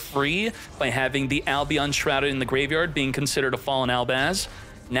summon for free by having the Albion Shrouded in the graveyard being considered a fallen Albaz.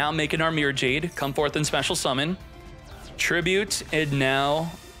 Now making our Mirror Jade come forth and special summon. Tribute, and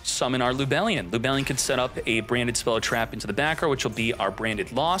now summon our Lubellion. Lubellion could set up a branded spell trap into the backer, which will be our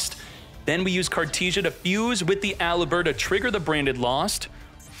branded Lost. Then we use Cartesia to fuse with the Aluber to trigger the branded Lost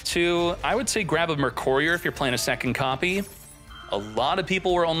to, I would say, grab a Mercurier if you're playing a second copy. A lot of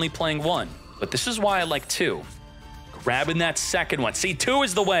people were only playing 1, but this is why I like 2. Grabbing that second one. See, 2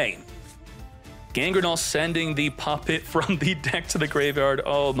 is the way. Gangrenal sending the puppet from the deck to the graveyard.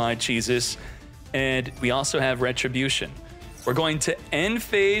 Oh my Jesus. And we also have Retribution. We're going to end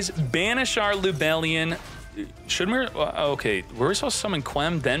phase, banish our Lubellion. Shouldn't we? Okay, we're supposed to summon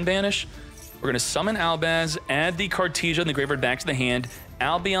Quem, then banish. We're going to summon Albaz, add the Cartesia in the graveyard back to the hand.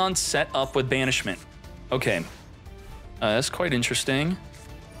 Albion set up with banishment. Okay, that's quite interesting.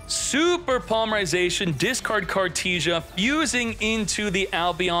 Super Polymerization, discard Cartesia, fusing into the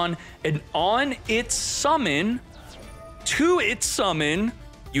Albion, and on its summon,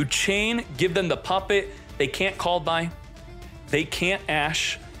 you chain, give them the puppet. They can't call by, they can't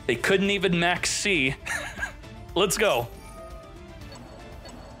Ash, they couldn't even Max C. Let's go.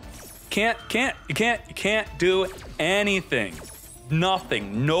 You can't do anything.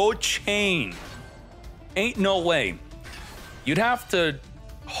 Nothing, no chain. Ain't no way. You'd have to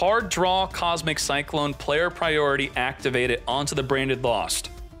hard draw Cosmic Cyclone, player priority, activate it onto the branded Lost.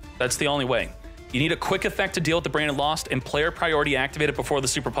 That's the only way. You need a quick effect to deal with the branded Lost and player priority activate it before the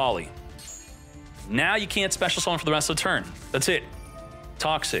Super Poly. Now you can't special summon for the rest of the turn. That's it.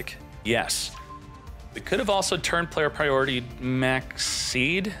 Toxic, yes. We could have also turned player priority Max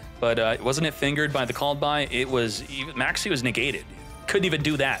Seed, but wasn't it fingered by the called by? It was, Max Seed was negated. Couldn't even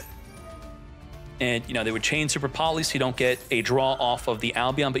do that. And, you know, they would chain Super Poly so you don't get a draw off of the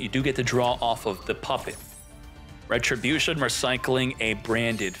Albion, but you do get to draw off of the puppet. Retribution, recycling a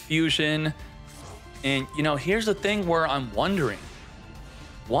branded fusion. And, you know, here's the thing where I'm wondering,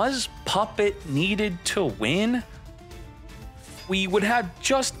 was puppet needed to win? We would have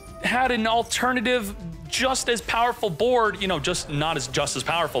just had an alternative, just as powerful board, you know, just as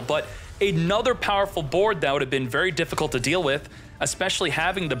powerful, but another powerful board that would have been very difficult to deal with, especially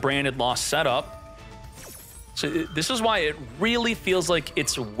having the branded loss setup. So this is why it really feels like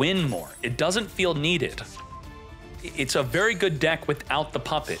it's win more. It doesn't feel needed. It's a very good deck without the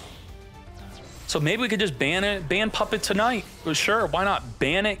puppet. So maybe we could just ban it, ban puppet tonight. Well, sure, why not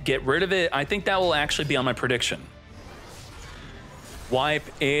ban it, get rid of it? I think that will actually be on my prediction. Wipe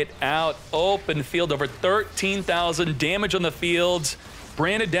it out. Open field, over 13,000 damage on the field.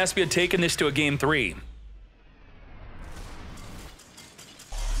 Branded Despia taking this to a game 3.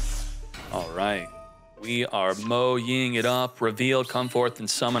 All right. We are mowing it up. Reveal, come forth, and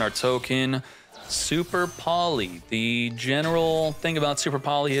summon our token. Super Poly. The general thing about Super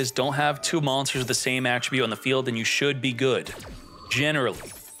Poly is don't have 2 monsters of the same attribute on the field and you should be good.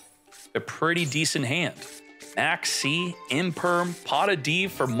 Generally. A pretty decent hand. Max C, Imperm, Pot of D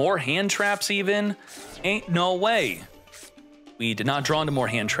for more hand traps even? Ain't no way. We did not draw into more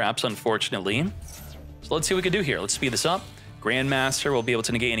hand traps, unfortunately. So let's see what we can do here. Let's speed this up. Grandmaster will be able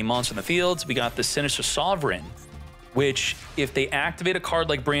to negate any monster in the field. We got the Sinister Sovereign, which if they activate a card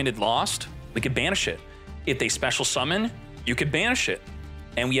like Branded Lost, we could banish it. If they special summon, you could banish it.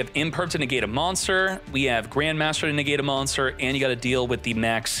 And we have Imperm to negate a monster. We have Grandmaster to negate a monster. And you got to deal with the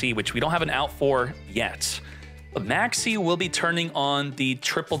Max C, which we don't have an out for yet. But Max C will be turning on the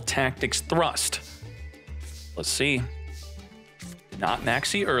Triple Tactics Thrust. Let's see. Not Max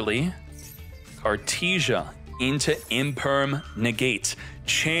C early. Cartesia into Imperm negate.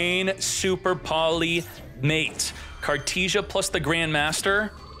 Chain Super Poly mate. Cartesia plus the Grandmaster.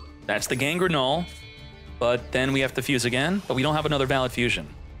 That's the Gangrenol. But then we have to fuse again. But we don't have another valid fusion.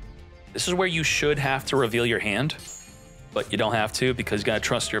 This is where you should have to reveal your hand. But you don't have to because you got to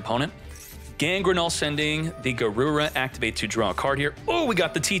trust your opponent. Gangrenol sending the Garura. Activate to draw a card here. Oh, we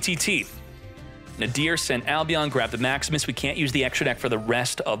got the TTT. Nadir sent Albion. Grab the Maximus. We can't use the extra deck for the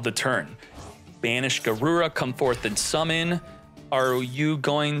rest of the turn. Banish Garura. Come forth and summon. Are you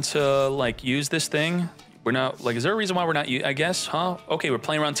going to, like, use this thing? We're not, like, is there a reason why we're not, I guess, huh? Okay, we're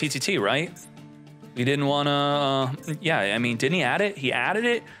playing around TTT, right? We didn't want to, yeah, I mean, didn't he add it? He added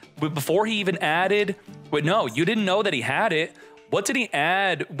it? But before he even added, wait, no, you didn't know that he had it. What did he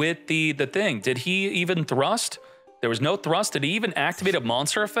add with the thing? Did he even thrust? There was no thrust. Did he even activate a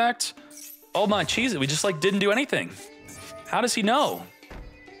monster effect? Oh my cheese, we just, like, didn't do anything. How does he know?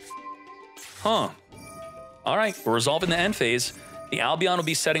 Huh. All right, we're resolving the end phase. The Albion will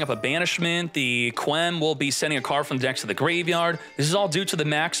be setting up a banishment. The Quem will be sending a card from the deck to the graveyard. This is all due to the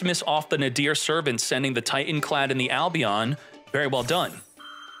Maximus off the Nadir Servant sending the Titan Clad in the Albion. Very well done.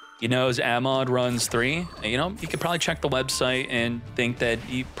 He knows Amod runs 3. You know, you could probably check the website and think that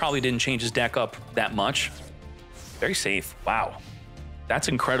he probably didn't change his deck up that much. Very safe. Wow. That's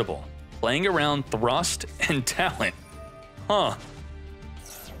incredible. Playing around Thrust and Talent. Huh.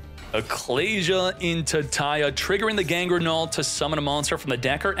 Ecclesia into Taya, triggering the Gangrenol to summon a monster from the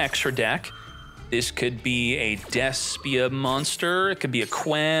deck or extra deck. This could be a Despia monster. It could be a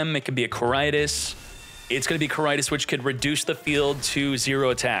Quem. It could be a Coritis. It's going to be Coritis, which could reduce the field to 0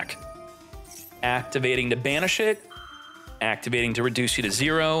 attack. Activating to banish it. Activating to reduce you to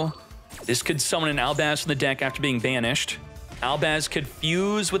 0. This could summon an Albaz from the deck after being banished. Albaz could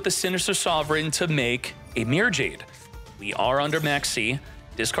fuse with the Sinister Sovereign to make a Mirror Jade. We are under Max C.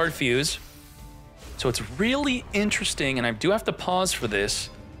 Discard fuse. So it's really interesting, and I do have to pause for this.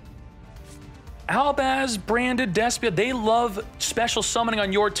 Albaz, Branded, Despia, they love special summoning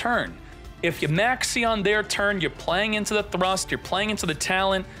on your turn. If you maxi on their turn, you're playing into the thrust, you're playing into the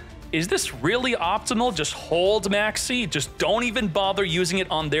talent. Is this really optimal? Just hold maxi, just don't even bother using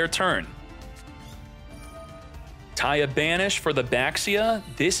it on their turn. Taya banish for the Baxia.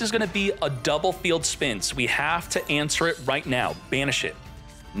 This is going to be a double field spin, so we have to answer it right now. Banish it.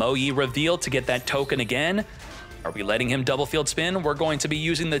 Moyi reveal to get that token again. Are we letting him double field spin? We're going to be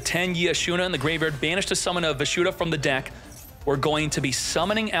using the 10 Yi Ashuna in the graveyard. Banish to summon a Vashuda from the deck. We're going to be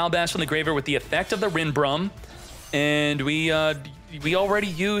summoning Albaz from the graveyard with the effect of the Rinbrum. And we already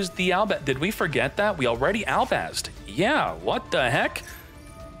used the Albaz. Did we forget that? We already Albazed. Yeah, what the heck?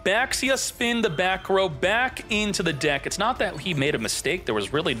 Baxia spin the back row back into the deck. It's not that he made a mistake. There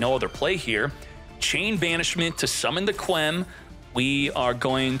was really no other play here. Chain banishment to summon the Quem. We are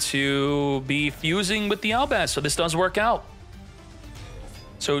going to be fusing with the Albaz, so this does work out.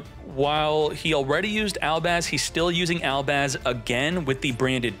 So while he already used Albaz, he's still using Albaz again with the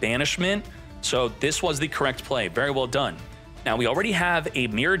branded banishment. So this was the correct play. Very well done. Now we already have a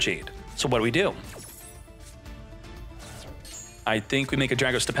Mirror Jade. So what do? I think we make a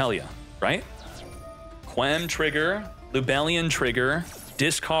Dragostapelia, right? Quem trigger, Lubellion trigger,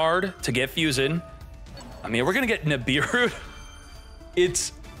 discard to get Fusion. I mean, we're going to get Nibiru.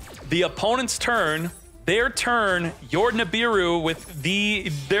 It's the opponent's turn, their turn, your Nibiru with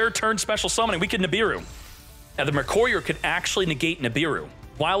their turn special summoning. We could Nibiru. Now, the Mercurier could actually negate Nibiru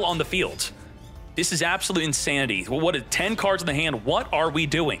while on the field. This is absolute insanity. What, 10 cards in the hand? What are we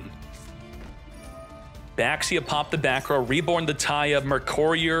doing? Baxia pop the back row, Reborn the Taya,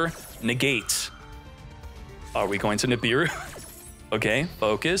 Mercurier negates. Are we going to Nibiru? Okay,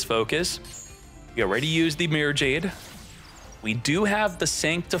 focus, focus. We are ready to use the Mirror Jade. We do have the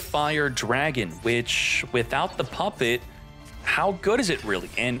Sanctifier Dragon, which without the puppet, how good is it really?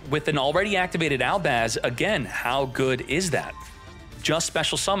 And with an already activated Albaz, again, how good is that? Just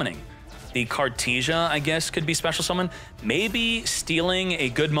special summoning. The Cartesia, I guess, could be special summon. Maybe stealing a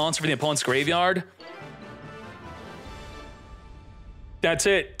good monster from the opponent's graveyard. That's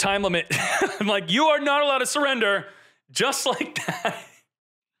it. Time limit. I'm like, you are not allowed to surrender. Just like that.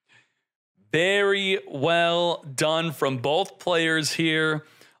 Very well done from both players here.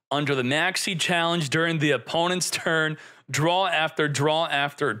 Under the Maxi challenge during the opponent's turn, draw after draw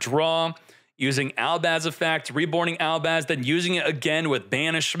after draw, using Albaz effect, reborning Albaz, then using it again with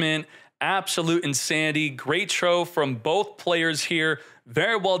banishment. Absolute insanity. Great show from both players here.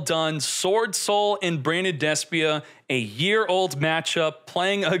 Very well done. Swordsoul and Branded Despia, a year-old matchup,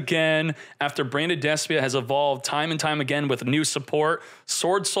 playing again after Branded Despia has evolved time and time again with new support.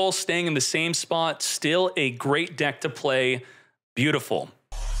 Swordsoul staying in the same spot, still a great deck to play. Beautiful.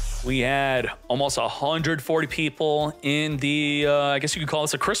 We had almost 140 people in the, I guess you could call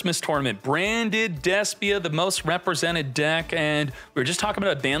this a Christmas tournament. Branded Despia, the most represented deck. And we were just talking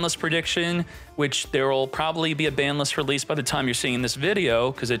about a ban list prediction, which there will probably be a ban list released by the time you're seeing this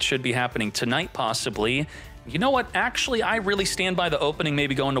video, because it should be happening tonight, possibly. You know what? Actually, I really stand by the opening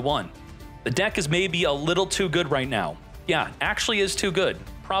maybe going to 1. The deck is maybe a little too good right now. Yeah, actually is too good.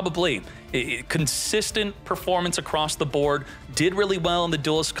 Probably. Consistent performance across the board. Did really well in the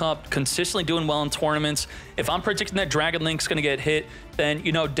Duelist Cup. Consistently doing well in tournaments. If I'm predicting that Dragon Link's going to get hit, then,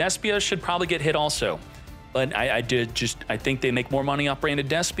 you know, Despia should probably get hit also. But I think they make more money off Branded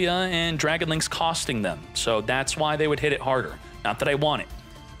Despia, and Dragon Link's costing them. So that's why they would hit it harder. Not that I want it.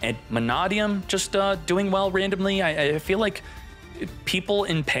 And Manndium just doing well randomly. I feel like people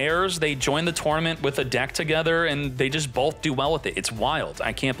in pairs, they join the tournament with a deck together and they just both do well with it. It's wild.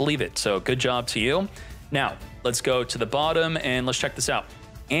 I can't believe it. So good job to you. Now, let's go to the bottom and let's check this out.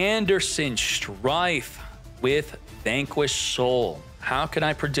 Anderson Strife with Vanquished Soul. How can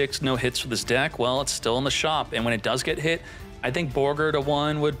I predict no hits for this deck? Well, it's still in the shop. And when it does get hit, I think Borger to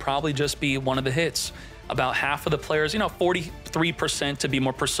 1 would probably just be one of the hits. About half of the players, you know, 43% to be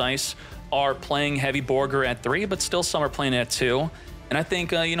more precise, are playing heavy Borger at 3, but still some are playing at 2. And I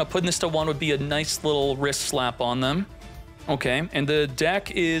think, you know, putting this to 1 would be a nice little wrist slap on them. Okay, and the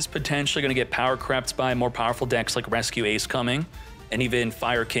deck is potentially going to get power crept by more powerful decks like Rescue Ace coming, and even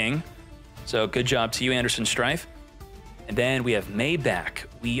Fire King. So good job to you, Anderson Strife. And then we have Maybach.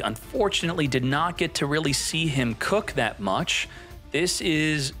 We unfortunately did not get to really see him cook that much. This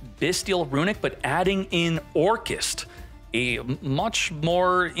is Bestial Runic, but adding in Orchist. A much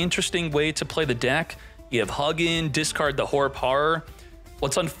more interesting way to play the deck. You have Hug In, discard the Horror Horror.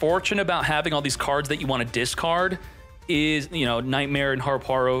 What's unfortunate about having all these cards that you want to discard is, you know, Nightmare and Horror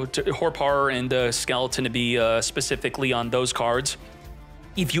Horror and the Skeleton to be specifically on those cards.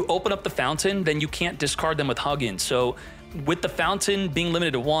 If you open up the Fountain, then you can't discard them with Hug In. So with the Fountain being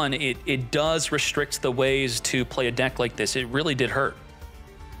limited to 1, it does restrict the ways to play a deck like this. It really did hurt.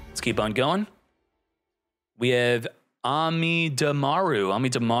 Let's keep on going. We have Amidamaru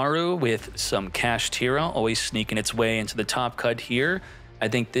with some Kashtira, always sneaking its way into the top cut here. I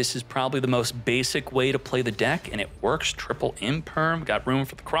think this is probably the most basic way to play the deck, and it works. Triple Imperm, got room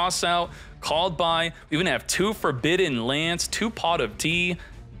for the cross out, called by. We even have 2 Forbidden Lance, 2 Pot of D.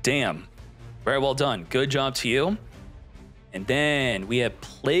 Damn, very well done. Good job to you. And then we have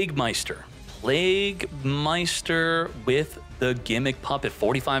Plaguemeister. Plaguemeister with the Gimmick Puppet,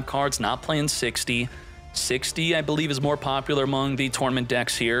 45 cards, not playing 60. 60, I believe, is more popular among the tournament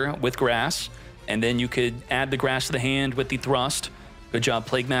decks here with Grass. And then you could add the Grass to the hand with the Thrust. Good job,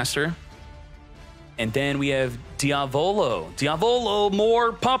 Plaguemaster. And then we have Diavolo. Diavolo,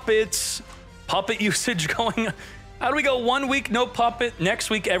 more puppets. Puppet usage going. How do we go 1 week, no puppet? Next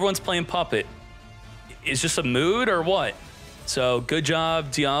week, everyone's playing puppet. Is this a mood or what? So good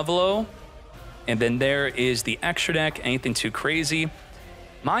job, Diavolo. And then there is the extra deck. Anything too crazy.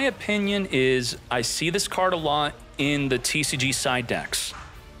 My opinion is I see this card a lot in the TCG side decks.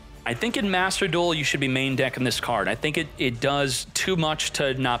 I think in Master Duel, you should be main decking this card. I think it does too much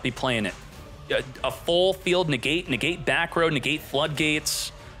to not be playing it. a full field negate back row, negate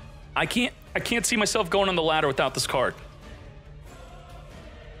floodgates. I can't see myself going on the ladder without this card.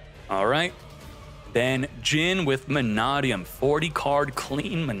 All right. Then Jin with Manndium, 40 card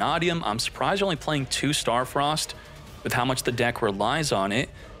clean Manndium. I'm surprised you're only playing 2 Starfrost with how much the deck relies on it.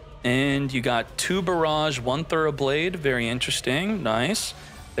 And you got 2 Barrage, 1 Thoroughblade, very interesting, nice.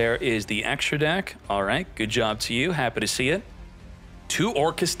 There is the extra deck. All right, good job to you, happy to see it. 2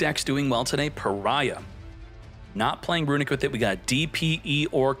 Orcus decks doing well today, Pariah. Not playing Runic with it, we got DPE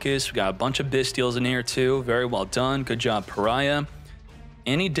Orcus, we got a bunch of Bystials in here too, very well done, good job Pariah.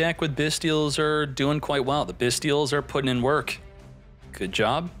 Any deck with Bystials are doing quite well. The Bystials are putting in work. Good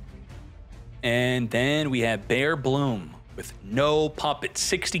job. And then we have Bear Bloom with no puppet.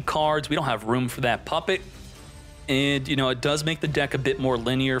 60 cards. We don't have room for that puppet. And, you know, it does make the deck a bit more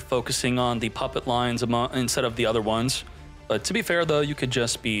linear, focusing on the puppet lines instead of the other ones. But to be fair, though, you could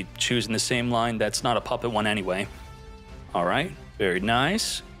just be choosing the same line. That's not a puppet one anyway. All right. Very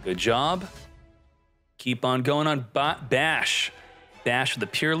nice. Good job. Keep on going on Bash. Bash with the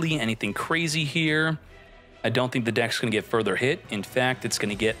Purrely, anything crazy here? I don't think the deck's going to get further hit. In fact, it's going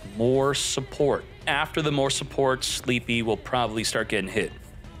to get more support. After the more support, Sleepy will probably start getting hit.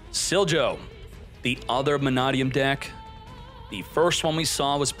 Siljo, the other Manndium deck. The first one we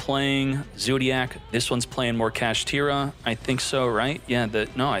saw was playing Zoodiac. This one's playing more Kashtira. I think so, right? Yeah,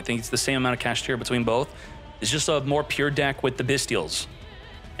 no, I think it's the same amount of Kashtira between both. It's just a more pure deck with the Bystials.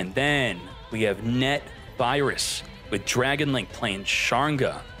 And then we have Net Virus with Dragon Link playing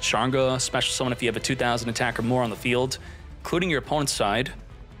Sharnga. Sharnga, special summon if you have a 2000 attack or more on the field, including your opponent's side.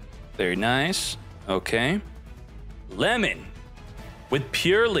 Very nice. Okay. Lemon with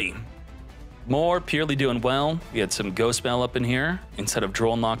Purrely. More Purrely doing well. We had some Ghost Spell up in here instead of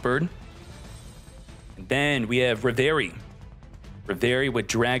Droll and Lockbird. And then we have Reverie. Reverie with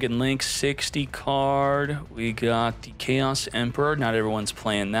Dragon Link, 60 card. We got the Chaos Emperor. Not everyone's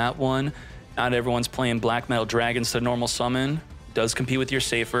playing that one. Not everyone's playing Black Metal Dragons to normal summon. Does compete with your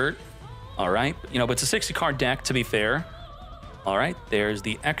Safer. All right. You know, but it's a 60 card deck, to be fair. All right. There's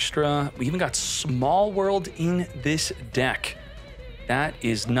the extra. We even got Small World in this deck. That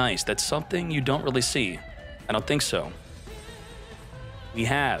is nice. That's something you don't really see. I don't think so. We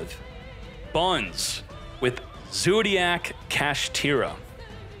have Buns with Zoodiac Kashtira.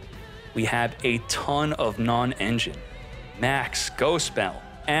 We have a ton of non-engine. Max, Ghost Spell,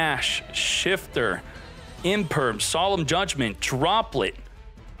 Ash, Shifter, Imperm, Solemn Judgment, Droplet,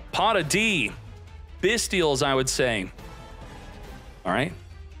 Pot D, Bystials, I would say. All right,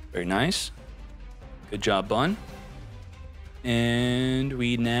 very nice. Good job, Bun. And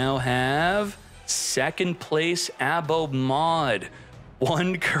we now have second place Abo Mod.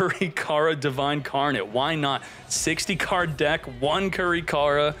 1 Kurikara Divine Carnate. Why not? 60 card deck, 1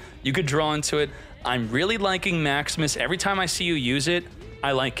 Kurikara. You could draw into it. I'm really liking Maximus. Every time I see you use it,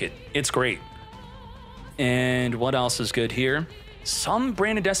 I like it. It's great. And what else is good here? Some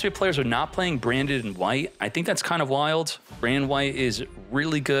Branded Despia players are not playing Branded in white. I think that's kind of wild. Branded white is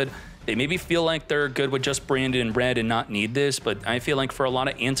really good. They maybe feel like they're good with just Branded in red and not need this, but I feel like for a lot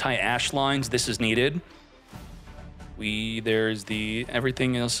of anti-Ash lines, this is needed. There's the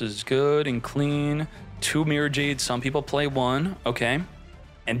everything else is good and clean. 2 Mirror Jades. Some people play 1. Okay.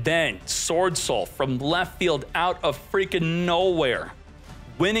 And then Swordsoul from left field out of freaking nowhere,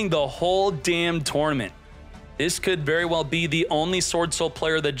 winning the whole damn tournament. This could very well be the only Swordsoul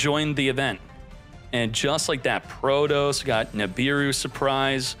player that joined the event. And just like that, Protoss got Nibiru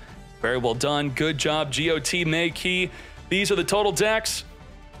surprise. Very well done. Good job, GOT May Key. These are the total decks.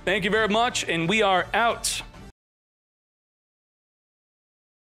 Thank you very much, and we are out.